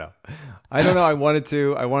know. I wanted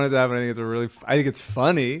to have it. I think it's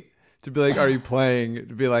funny to be like, "Are you playing?"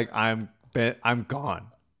 To be like, I'm gone.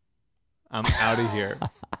 I'm out of here.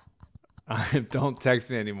 Don't text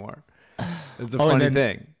me anymore. It's a funny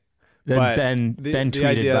thing. Then But Ben the tweeted,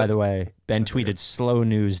 idea- by the way, Ben tweeted slow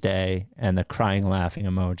news day and the crying laughing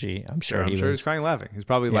emoji. I'm sure I'm he sure was he's crying laughing. He's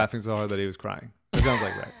probably laughing so hard that he was crying. It sounds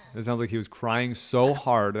like that. It sounds like he was crying so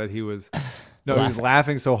hard that he was he was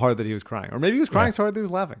laughing so hard that he was crying. Or maybe he was crying so hard that he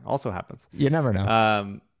was laughing. Also happens. You never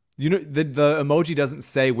know. The emoji doesn't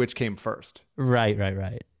say which came first. Right.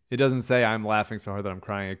 It doesn't say I'm laughing so hard that I'm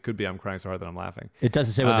crying. It could be I'm crying so hard that I'm laughing. It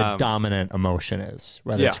doesn't say what the dominant emotion is,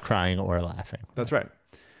 whether it's crying or laughing. That's right.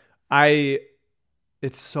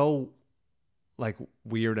 It's so like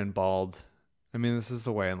weird and bald. I mean, this is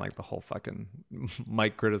the way in like the whole fucking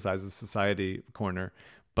Mike criticizes society corner,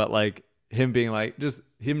 but like him being like, just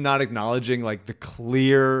him not acknowledging like the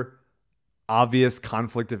clear, obvious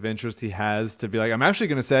conflict of interest he has to be like, I'm actually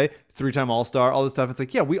going to say 3-time All-Star, all this stuff. It's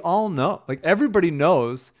like, yeah, we all know, like everybody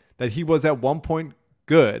knows that he was at one point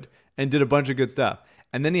good and did a bunch of good stuff.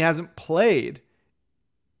 And then he hasn't played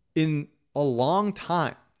in a long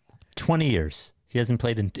time. 20 years. He hasn't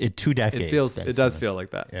played in 2 decades. It does feel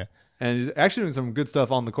like that. Yeah. And he's actually doing some good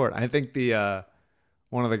stuff on the court. I think the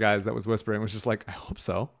one of the guys that was whispering was just like, I hope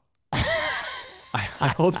so. I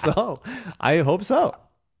hope so. I hope so.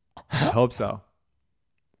 I hope so.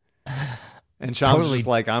 And Shams Totally. just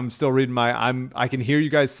like, I'm still reading I can hear you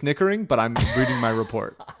guys snickering, but I'm reading my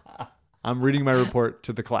report. I'm reading my report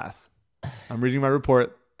to the class. I'm reading my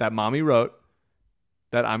report that mommy wrote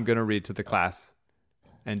that I'm going to read to the class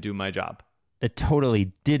and do my job. It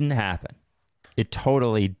totally didn't happen. It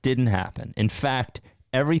totally didn't happen. In fact,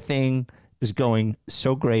 everything is going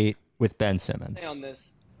so great with Ben Simmons. On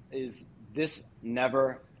this is this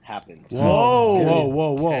never happened.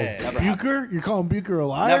 Whoa. Never Bucher? You're calling Bucher a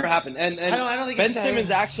liar? Never happened. And I don't think Ben he's Simmons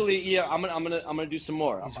telling- actually, yeah, I'm gonna do some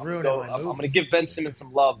more. He's I'm ruining my I'm movie. gonna give Ben Simmons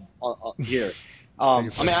some love here. I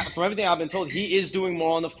mean, from everything I've been told, he is doing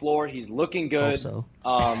more on the floor. He's looking good. Hope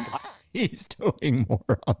so. He's doing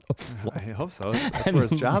more on the floor. I hope so. That's And where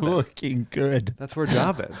his job is. looking good. That's where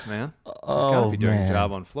job is, man. Oh, Gotta be doing man. a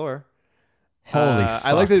job on floor. Holy fuck,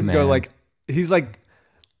 I like that man. go like he's like,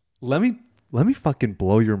 let me fucking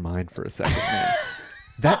blow your mind for a second, man.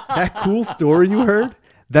 that cool story you heard,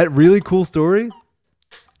 that really cool story,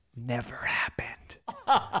 never happened.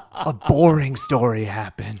 A boring story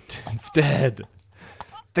happened instead.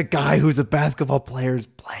 The guy who's a basketball player is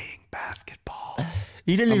playing basketball.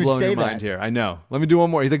 He didn't I'm even blowing say your that. mind here. I know. Let me do one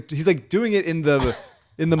more. He's like doing it in the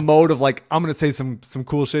mode of like, I'm gonna say some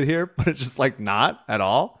cool shit here, but it's just like not at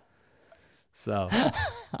all. So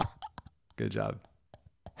good job.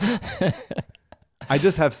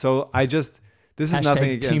 This is Hashtag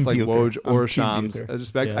nothing Team against like Bucher. Woj or I'm Team Shams. Bucher. I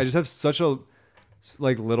respect. Yeah. I just have such a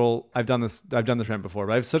like little. I've done this rant before,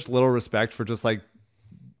 but I have such little respect for just like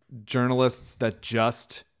journalists that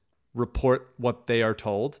just report what they are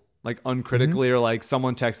told, like uncritically, or like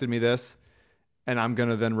someone texted me this, and I'm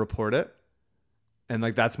gonna then report it, and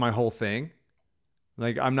like that's my whole thing.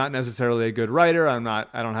 Like I'm not necessarily a good writer. I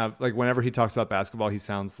don't have like whenever he talks about basketball, he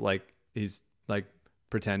sounds like he's like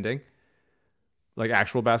pretending. Like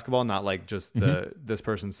actual basketball, not like just this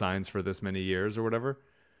person signs for this many years or whatever.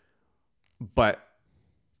 But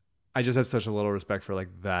I just have such a little respect for like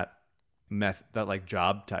that that like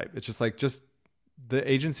job type. It's just like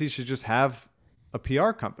the agency should just have a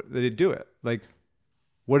PR company. They do it. Like,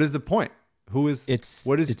 what is the point? It's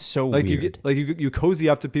so like weird. You cozy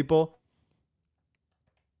up to people,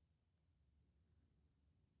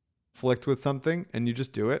 conflict with something, and you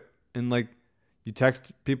just do it, and like. You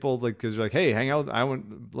text people like because you're like, hey, hang out.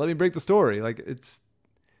 Let me break the story. Like it's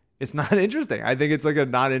not interesting. I think it's like a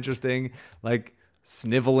not interesting, like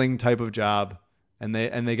sniveling type of job, and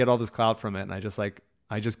they get all this clout from it. And I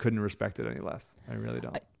just couldn't respect it any less. I really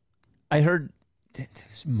don't. I heard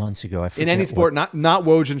months ago. I In any sport, not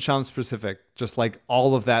Woj and Shams specific, just like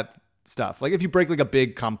all of that stuff. Like if you break like a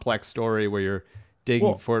big complex story where you're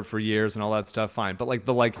digging for it for years and all that stuff, fine. But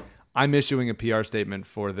like I'm issuing a PR statement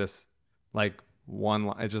for this, like.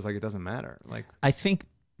 It's just like it doesn't matter. Like I think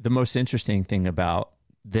the most interesting thing about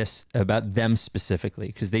them specifically,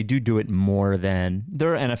 because they do it more than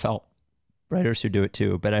there are NFL writers who do it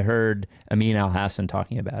too. But I heard Amin Al-Hassan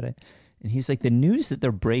talking about it, and he's like, the news that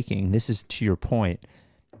they're breaking. This is to your point.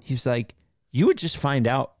 He's like, you would just find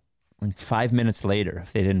out like 5 minutes later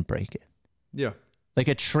if they didn't break it. Yeah, like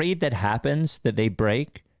a trade that happens that they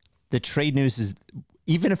break. The trade news is.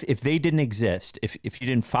 Even if they didn't exist, if you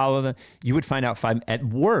didn't follow them, you would find out at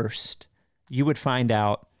worst, you would find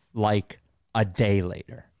out like a day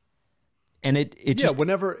later. And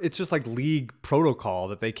whenever it's just like league protocol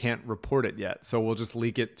that they can't report it yet. So we'll just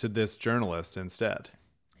leak it to this journalist instead.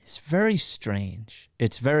 It's very strange.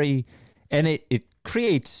 It's very, and it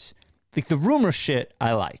creates like the rumor shit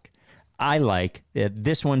I like that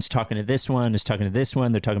this one's talking to this one, is talking to this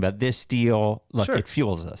one. They're talking about this deal. Look, Sure. It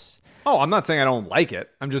fuels us. Oh, I'm not saying I don't like it.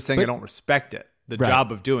 I'm just saying I don't respect it. The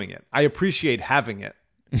job of doing it. I appreciate having it,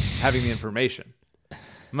 having the information. I'm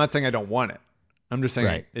not saying I don't want it. I'm just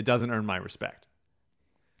saying it doesn't earn my respect.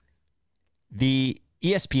 The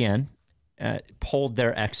ESPN polled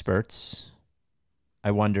their experts. I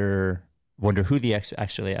wonder who the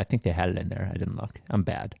actually. I think they had it in there. I didn't look. I'm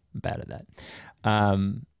bad at that.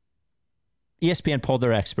 ESPN polled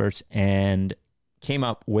their experts and came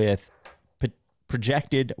up with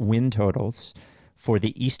projected win totals for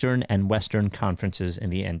the Eastern and Western conferences in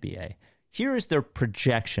the NBA. Here is their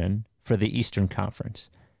projection for the Eastern Conference.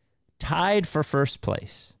 Tied for first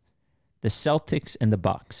place, the Celtics and the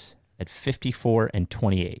Bucks at 54 and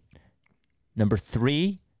 28. Number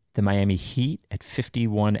 3, the Miami Heat at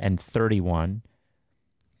 51 and 31.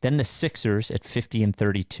 Then the Sixers at 50 and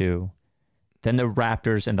 32. Then the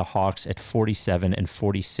Raptors and the Hawks at 47 and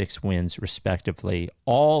 46 wins, respectively,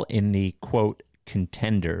 all in the, quote,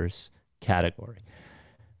 contenders category.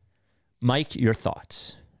 Mike, your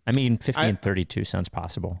thoughts. I mean, 50 and 32 sounds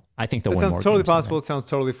possible. I think they'll It win more sounds totally games than possible. that. It sounds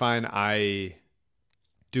totally fine. I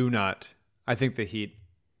think the Heat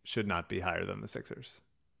should not be higher than the Sixers.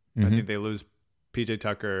 I think they lose PJ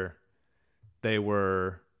Tucker. They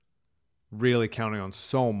were really counting on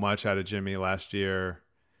so much out of Jimmy last year.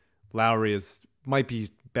 Lowry might be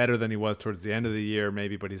better than he was towards the end of the year,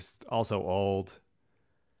 maybe, but he's also old.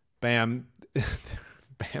 Bam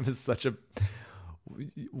is such a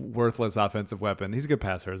worthless offensive weapon. He's a good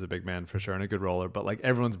passer as a big man for sure and a good roller, but like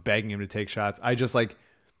everyone's begging him to take shots.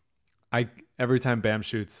 Every time Bam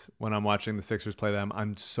shoots when I'm watching the Sixers play them,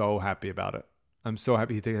 I'm so happy about it. I'm so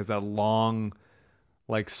happy he has that long,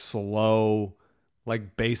 like slow,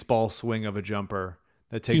 like baseball swing of a jumper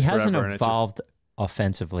that takes forever. He hasn't and evolved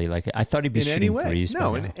offensively. Like I thought he'd be in any shooting way. threes.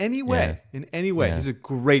 No, by in now. any way. Yeah. In any way. Yeah. He's a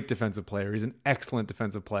great defensive player. He's an excellent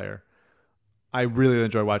defensive player. I really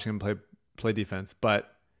enjoy watching him play defense,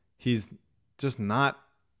 but he's just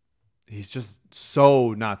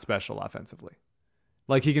so not special offensively.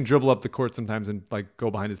 Like he can dribble up the court sometimes and like go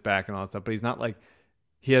behind his back and all that stuff, but he's not like,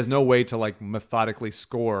 he has no way to like methodically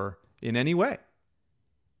score in any way.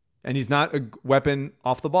 And he's not a weapon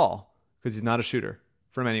off the ball because he's not a shooter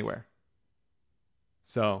from anywhere.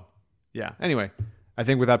 So, yeah. Anyway, I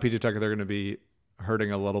think without PJ Tucker, they're going to be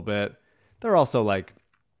hurting a little bit. They're also like,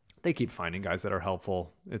 they keep finding guys that are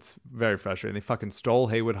helpful. It's very frustrating. They fucking stole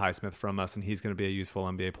Haywood Highsmith from us, and he's going to be a useful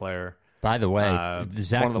NBA player. By the way, one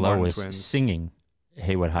Zach of the Lowe Martin was twins. singing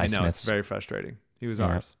Haywood I know, it's Highsmith's. very frustrating. He was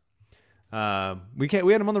Yeah. ours. We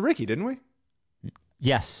had him on the Ricky, didn't we?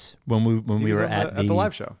 Yes, when we He were was at the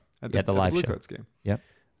live show. At the live Blue show. Coats game. Yep.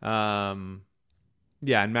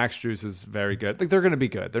 Yeah, and Max Strus is very good. Like they're going to be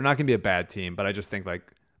good. They're not going to be a bad team, but I just think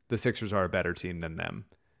like the Sixers are a better team than them.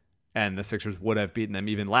 And the Sixers would have beaten them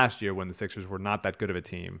even last year when the Sixers were not that good of a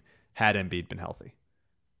team had Embiid been healthy.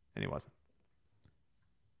 And he wasn't.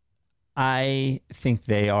 I think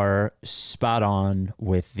they are spot on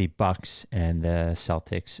with the Bucks and the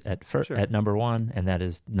Celtics at number one, and that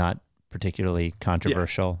is not particularly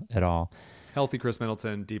controversial at all. Healthy Chris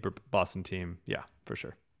Middleton, deeper Boston team. Yeah, for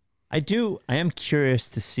sure. I am curious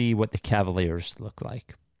to see what the Cavaliers look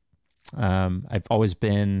like. I've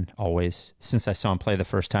since I saw him play the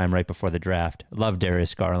first time right before the draft, love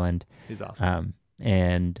Darius Garland. He's awesome.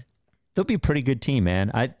 And they'll be a pretty good team,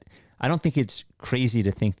 man. I don't think it's crazy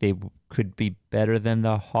to think they could be better than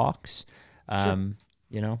the Hawks. So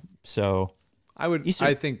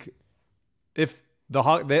I think if the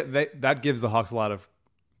Hawks, that gives the Hawks a lot of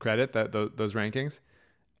credit, those rankings.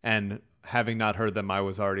 And having not heard them, I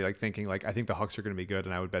was already like thinking like, I think the Hawks are going to be good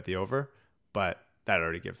and I would bet the over, but that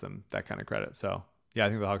already gives them that kind of credit. So yeah, I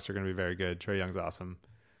think the Hawks are going to be very good. Trae Young's awesome.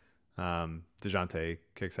 DeJounte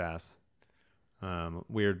kicks ass.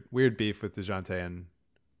 Weird beef with DeJounte and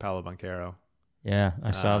Paolo Banchero. Yeah,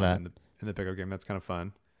 I saw that in the pickup game. That's kind of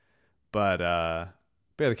fun. But yeah,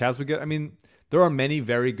 the Cavs would get. I mean, there are many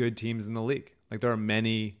very good teams in the league. Like there are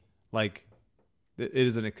many. Like it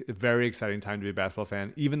is a very exciting time to be a basketball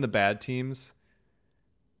fan. Even the bad teams.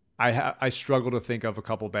 I struggle to think of a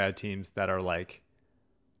couple bad teams that are like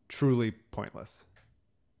truly pointless,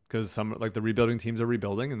 because some like the rebuilding teams are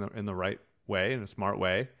rebuilding in the right way, in a smart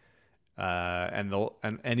way, and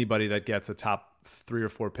anybody that gets a top 3 or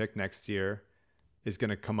 4 pick next year is going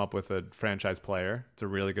to come up with a franchise player. It's a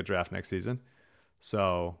really good draft next season.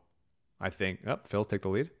 So I think Phil's take the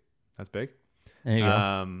lead. That's big. There you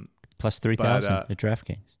go. Plus 3,000 at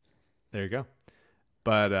DraftKings. There you go.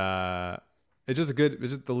 But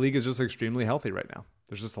the league is just extremely healthy right now.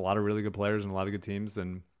 There's just a lot of really good players and a lot of good teams,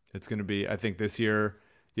 and it's going to be. I think this year,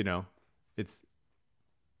 what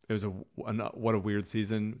a weird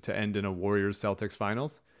season to end in a Warriors Celtics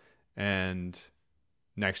finals, and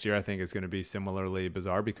next year I think is going to be similarly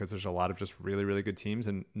bizarre because there's a lot of just really really good teams,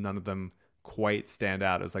 and none of them quite stand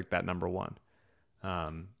out as like that number one,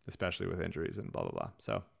 especially with injuries and blah blah blah.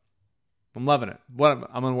 So I'm loving it. I'm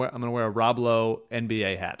gonna wear a Rob Lowe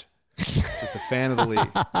NBA hat. Just a fan of the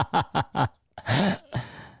league.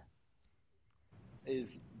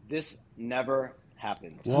 This never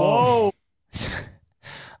happens. Whoa.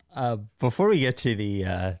 Before we get to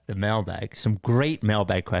the mailbag, some great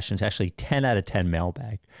mailbag questions. Actually, 10 out of 10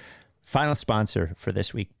 mailbag. Final sponsor for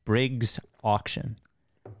this week, Briggs Auction.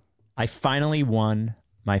 I finally won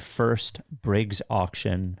my first Briggs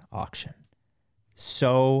auction.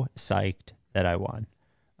 So psyched that I won.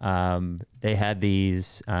 They had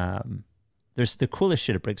these. There's the coolest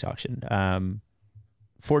shit at Briggs Auction.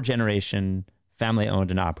 4-generation family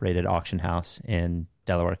owned and operated auction house in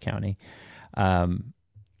Delaware County.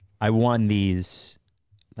 I won these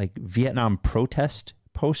like Vietnam protest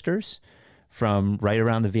posters from right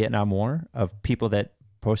around the Vietnam War of people that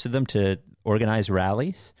posted them to organize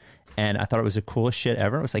rallies, and I thought it was the coolest shit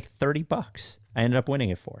ever. It was like $30. I ended up winning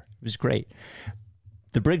it for. It was great.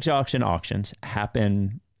 The Briggs auctions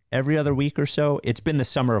happen every other week or so. It's been the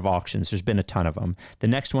summer of auctions. There's been a ton of them. The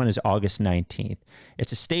next one is August 19th.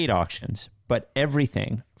 It's a state auctions, but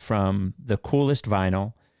everything from the coolest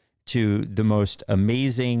vinyl to the most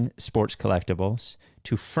amazing sports collectibles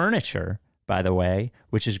to furniture, by the way,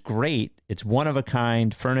 which is great. It's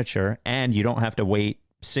one-of-a-kind furniture, and you don't have to wait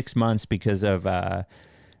 6 months because of the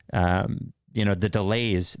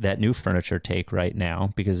delays that new furniture take right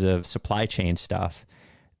now because of supply chain stuff,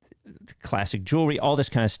 classic jewelry, all this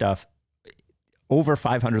kind of stuff. Over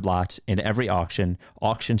 500 lots in every auction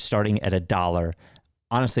starting at $1.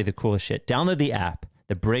 Honestly, the coolest shit. Download the app,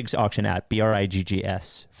 the Briggs auction app,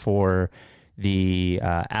 BRIGGS, for the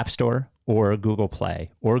App Store or Google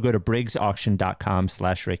Play, or go to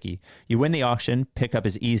briggsauction.com/Ricky. You win the auction. Pickup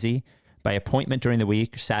is easy by appointment during the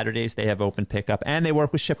week. Saturdays, they have open pickup, and they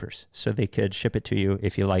work with shippers, so they could ship it to you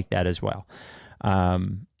if you like that as well.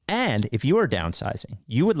 And if you are downsizing,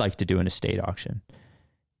 you would like to do an estate auction,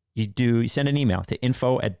 you send an email to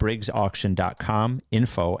info@briggsauction.com,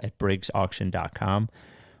 info@briggsauction.com.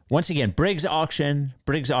 Once again, Briggs Auction,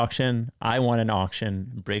 I want an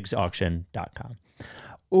auction, briggsauction.com.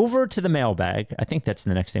 Over to the mailbag. I think that's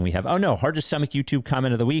the next thing we have. Oh, no. Hard to Stomach YouTube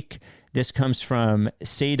comment of the week. This comes from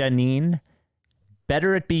Seidanin.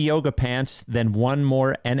 Better it be yoga pants than one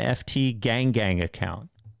more NFT gang account.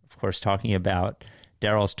 Of course, talking about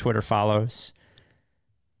Daryl's Twitter follows.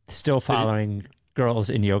 Still following girls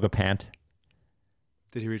in yoga pant.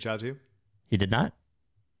 Did he reach out to you? He did not.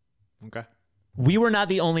 Okay. We were not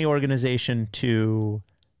the only organization to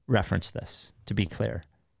reference this, to be clear.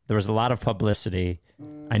 There was a lot of publicity,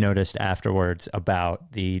 I noticed afterwards,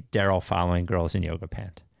 about the Daryl following girls in yoga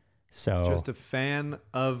pant. So just a fan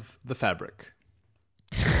of the fabric.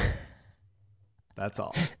 That's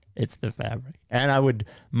all. It's the fabric. And I would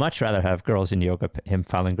much rather have him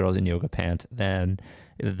following girls in yoga pant than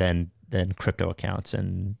crypto accounts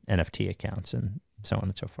and NFT accounts and so on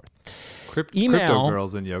and so forth. Crypto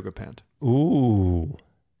girls in yoga pant. Ooh.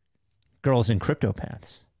 Girls in crypto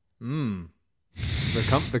pants. The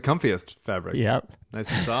comfiest fabric. Yep. Nice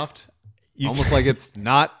and soft. Almost like it's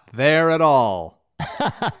not there at all.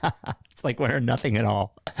 It's like wearing nothing at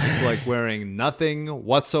all. It's like wearing nothing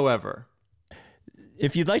whatsoever.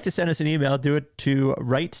 If you'd like to send us an email, do it to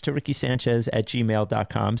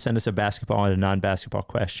writestoricky@gmail.com. Send us a basketball and a non-basketball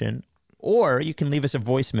question. Or you can leave us a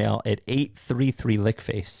voicemail at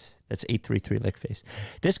 833-LICKFACE. That's 833-LICKFACE.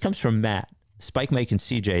 This comes from Matt. Spike, Mike, and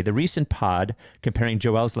CJ, the recent pod comparing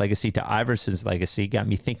Joel's legacy to Iverson's legacy got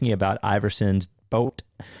me thinking about Iverson's boat.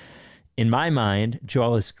 In my mind,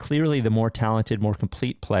 Joel is clearly the more talented, more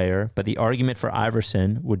complete player, but the argument for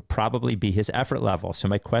Iverson would probably be his effort level. So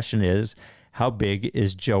my question is, how big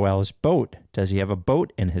is Joel's boat? Does he have a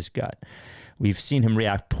boat in his gut? We've seen him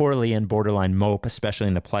react poorly and borderline mope, especially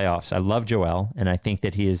in the playoffs. I love Joel, and I think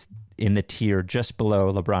that he is in the tier just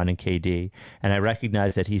below LeBron and KD. And I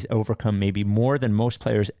recognize that he's overcome maybe more than most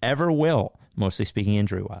players ever will, mostly speaking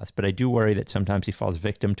injury-wise. But I do worry that sometimes he falls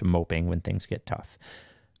victim to moping when things get tough.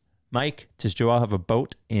 Mike, does Joel have a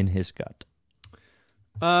boat in his gut?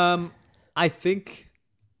 I think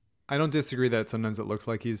I don't disagree that sometimes it looks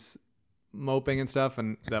like he's moping and stuff,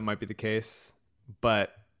 and that might be the case.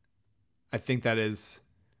 But I think that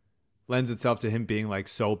lends itself to him being like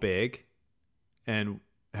so big and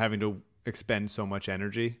having to expend so much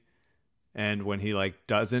energy. And when he like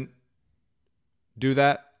doesn't do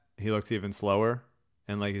that, he looks even slower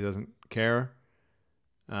and like he doesn't care,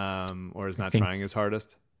 or is not trying his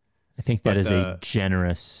hardest. I think that is a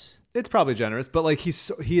generous. It's probably generous, but like he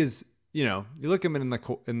is, you look at him in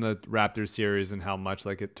the Raptors series and how much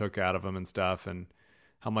like it took out of him and stuff, and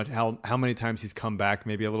how many times he's come back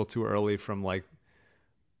maybe a little too early from like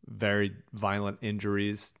very violent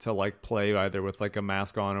injuries to like play either with like a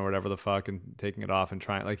mask on or whatever the fuck and taking it off and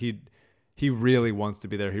trying. Like he really wants to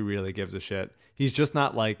be there. He really gives a shit. He's just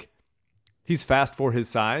not like, he's fast for his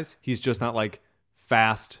size. He's just not like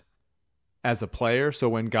fast as a player. So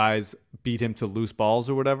when guys beat him to loose balls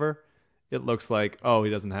or whatever, it looks like, oh, he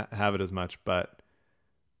doesn't have it as much, but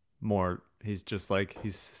more, he's just like,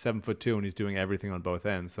 he's 7'2" and he's doing everything on both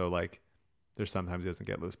ends. So like there's sometimes he doesn't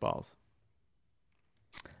get loose balls.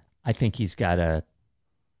 I think he's got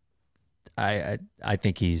I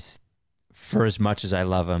think he's, for as much as I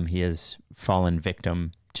love him, he has fallen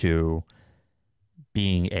victim to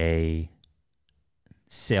being a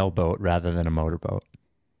sailboat rather than a motorboat.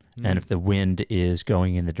 And if the wind is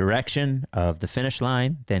going in the direction of the finish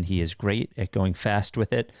line, then he is great at going fast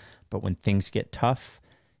with it. But when things get tough,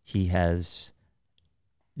 he has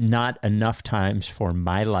not enough times for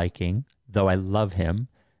my liking, though I love him,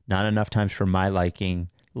 not enough times for my liking,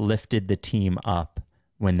 lifted the team up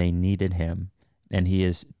when they needed him. And he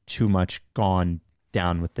is too much gone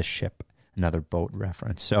down with the ship. Another boat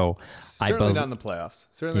reference. So certainly not in the playoffs.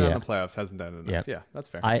 Certainly not in the playoffs. Hasn't done enough. Yeah, that's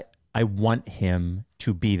fair. I want him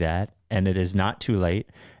to be that, and it is not too late.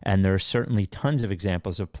 And there are certainly tons of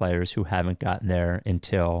examples of players who haven't gotten there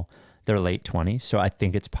until their late 20s. So I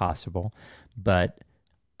think it's possible. But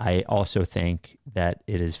I also think that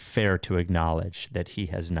it is fair to acknowledge that he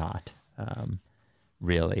has not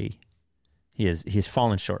really. He's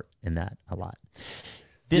fallen short in that a lot.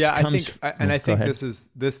 I think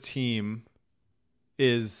this team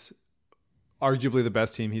is arguably the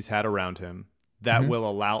best team he's had around him. That will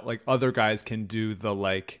allow, like, other guys can do the,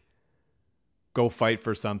 like, go fight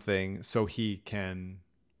for something so he can,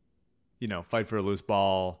 fight for a loose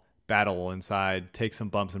ball, battle inside, take some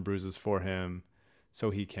bumps and bruises for him so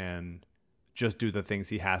he can just do the things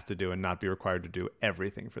he has to do and not be required to do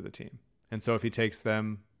everything for the team. And so if he takes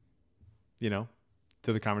them, to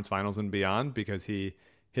the conference finals and beyond because he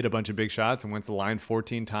hit a bunch of big shots and went to the line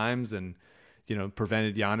 14 times and,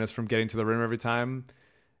 prevented Giannis from getting to the rim every time,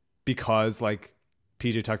 because, like,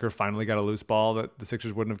 PJ Tucker finally got a loose ball that the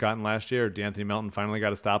Sixers wouldn't have gotten last year, or DeAnthony Melton finally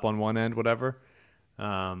got a stop on one end, whatever,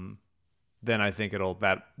 then I think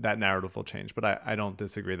that narrative will change. But I don't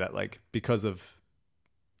disagree that, like, because of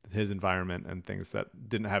his environment and things that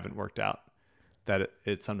haven't worked out, that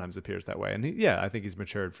it sometimes appears that way. And I think he's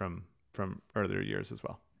matured from earlier years as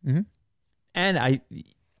well. Mm-hmm. And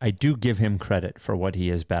I do give him credit for what he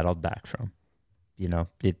has battled back from.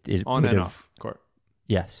 It on and off court.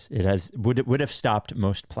 Yes, it has would have stopped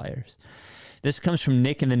most players. This comes from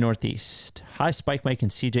Nick in the Northeast. Hi, Spike, Mike,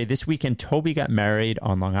 and CJ. This weekend, Toby got married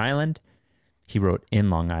on Long Island. He wrote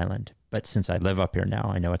in Long Island, but since I live up here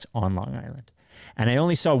now, I know it's on Long Island. And I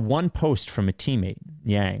only saw one post from a teammate,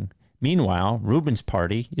 Yang. Meanwhile, Ruben's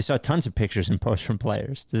party, you saw tons of pictures and posts from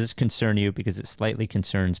players. Does this concern you? Because it slightly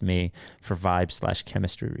concerns me for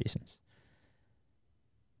vibe/chemistry reasons.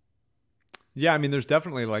 Yeah, I mean, there's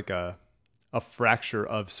definitely like a fracture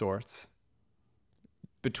of sorts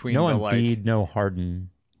between no the Embiid, no Harden,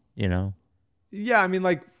 Yeah, I mean,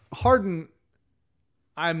 like, Harden,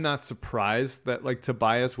 I'm not surprised that, like,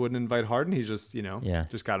 Tobias wouldn't invite Harden. He just,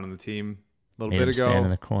 just got on the team a little bit ago. Stand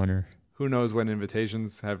in the corner. Who knows when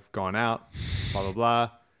invitations have gone out, blah, blah,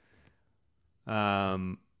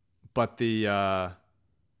 blah. But the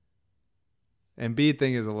Embiid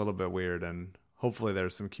thing is a little bit weird, and hopefully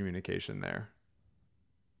there's some communication there.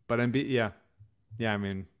 But Embiid, yeah, I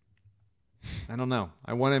mean, I don't know.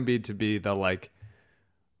 I want Embiid to be the, like,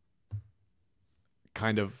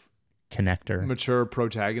 kind of connector, mature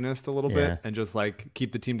protagonist a little bit, and just, like,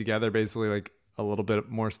 keep the team together, basically, like, a little bit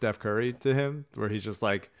more Steph Curry to him, where he's just,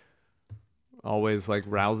 like, always, like,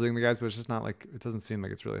 rousing the guys, but it's just not, like, it doesn't seem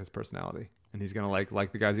like it's really his personality. And he's going to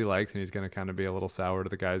like the guys he likes, and he's going to kind of be a little sour to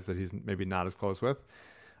the guys that he's maybe not as close with.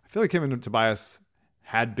 I feel like him and Tobias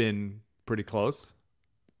had been pretty close,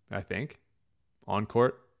 I think, on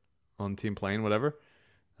court, on team playing, whatever.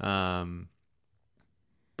 But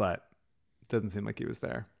it doesn't seem like he was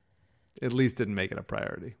there. At least didn't make it a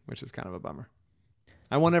priority, which is kind of a bummer.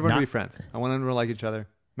 I want everyone to be friends. I want everyone to like each other.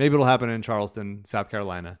 Maybe it'll happen in Charleston, South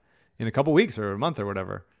Carolina, in a couple weeks or a month or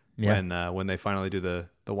whatever, when they finally do the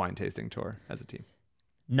wine tasting tour as a team.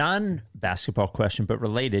 Non-basketball question, but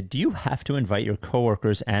related. Do you have to invite your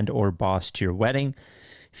coworkers and or boss to your wedding?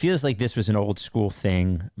 Feels like this was an old school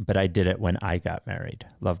thing, but I did it when I got married.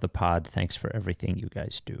 Love the pod. Thanks for everything you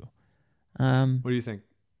guys do. What do you think?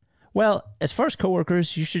 Well, as far as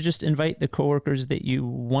coworkers, you should just invite the coworkers that you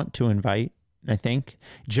want to invite. I think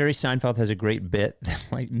Jerry Seinfeld has a great bit that,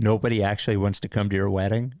 like, nobody actually wants to come to your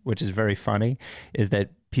wedding, which is very funny, is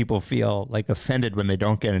that people feel, like, offended when they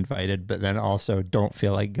don't get invited, but then also don't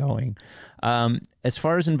feel like going. As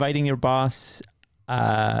far as inviting your boss,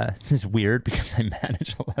 this is weird because I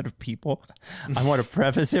manage a lot of people. I want to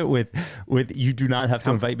preface it with you do not have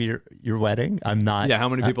to invite me to your wedding. I'm not. Yeah, how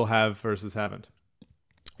many people have versus haven't?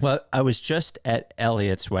 Well, I was just at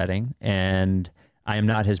Elliot's wedding, and I am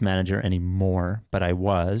not his manager anymore, but I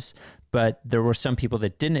was. But there were some people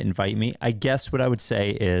that didn't invite me. I guess what I would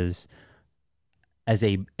say is, as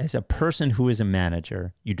a person who is a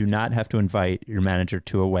manager, you do not have to invite your manager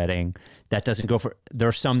to a wedding. That doesn't go for. There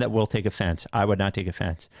are some that will take offense. I would not take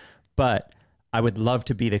offense, but I would love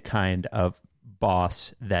to be the kind of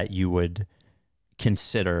boss that you would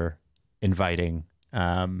consider inviting,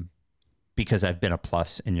 because I've been a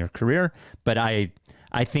plus in your career. But I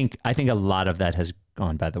think a lot of that has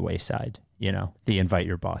gone by the wayside. The invite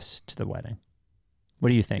your boss to the wedding. What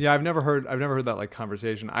do you think? Yeah, I've never heard that like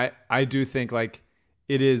conversation. I do think like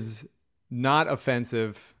it is not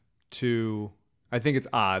offensive to. I think it's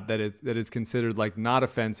odd that it's considered like not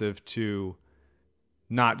offensive to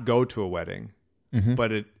not go to a wedding,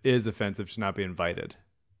 but it is offensive to not be invited.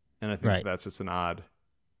 And I think that's just an odd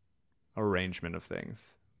arrangement of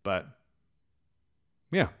things. But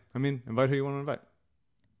yeah, I mean, invite who you want to invite.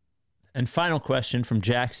 And final question from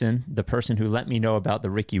Jackson, the person who let me know about the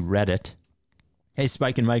Ricky Reddit. Hey,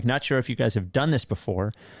 Spike and Mike, not sure if you guys have done this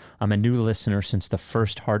before. I'm a new listener since the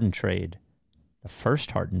first Harden trade. The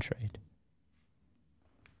first Harden trade.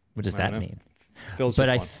 What does that mean? But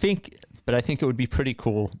I think it would be pretty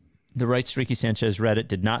cool. The Rights to Ricky Sanchez Reddit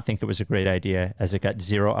did not think it was a great idea, as it got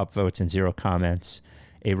 0 upvotes and 0 comments.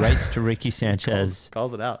 A Rights to Ricky Sanchez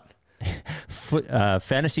calls it out.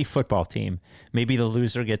 Fantasy football team. Maybe the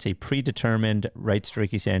loser gets a predetermined Rights to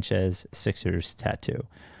Ricky Sanchez Sixers tattoo.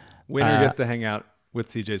 Winner gets to hang out with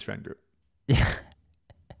CJ's friend group. Yeah.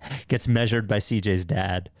 Gets measured by CJ's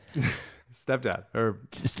dad. Stepdad or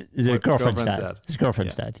the girlfriend's dad. His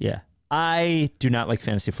girlfriend's dad. Yeah. I do not like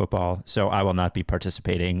fantasy football, so I will not be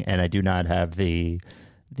participating, and I do not have the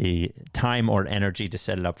time or energy to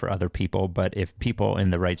set it up for other people. But if people in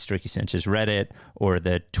the Rights to Ricky Sanchez Reddit or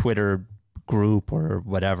the Twitter group or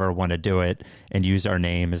whatever want to do it and use our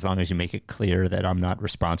name, as long as you make it clear that I'm not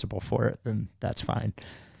responsible for it, then that's fine.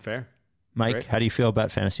 Fair. Mike, Great. how do you feel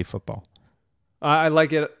about fantasy football? I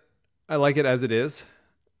like it. I like it as it is.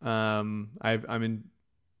 I'm in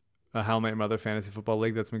a How I Met Your Mother fantasy football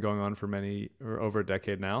league that's been going on for over a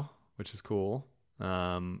decade now, which is cool.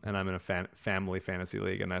 And I'm in a family fantasy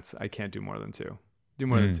league, and I can't do more than two.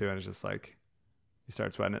 And it's just like you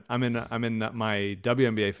start sweating it. I'm in my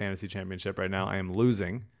WNBA fantasy championship right now. I am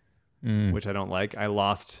losing, which I don't like. I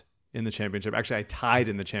lost in the championship. Actually, I tied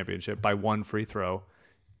in the championship by 1 free throw,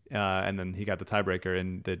 and then he got the tiebreaker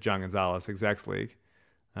in the John Gonzalez Execs League,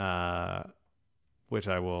 which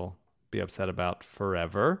I will be upset about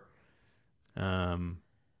forever.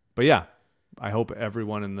 But yeah, I hope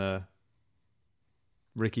everyone in the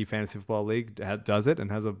Ricky Fantasy Football League does it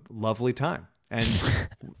and has a lovely time. And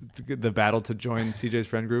the battle to join CJ's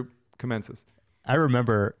friend group commences. I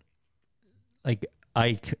remember, like,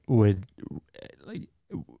 Ike would, like,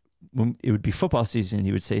 when it would be football season,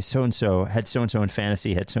 he would say, so-and-so had so-and-so in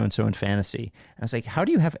fantasy, had so-and-so in fantasy. I was like, how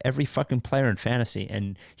do you have every fucking player in fantasy?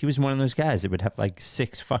 And he was one of those guys that would have like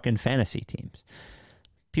 6 fucking fantasy teams.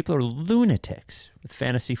 People are lunatics with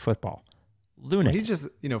fantasy football. Lunatic. He's just,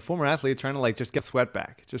 former athlete trying to like just get sweat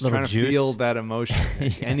back, just Little trying to juice. feel that emotion,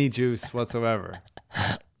 any juice whatsoever.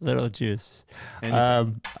 Little juice.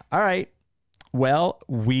 All right. Well,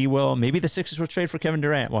 maybe the Sixers will trade for Kevin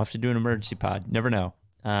Durant. We'll have to do an emergency pod. Never know.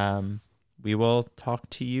 We will talk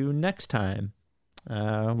to you next time.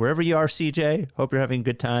 Wherever you are, CJ, hope you're having a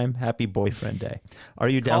good time. Happy boyfriend day. Are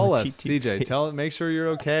you down Call with us, CJ. Make sure you're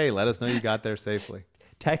okay. Let us know you got there safely.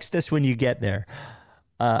 Text us when you get there.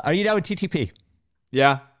 Are you down with TTP?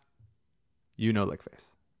 Yeah. Lick face.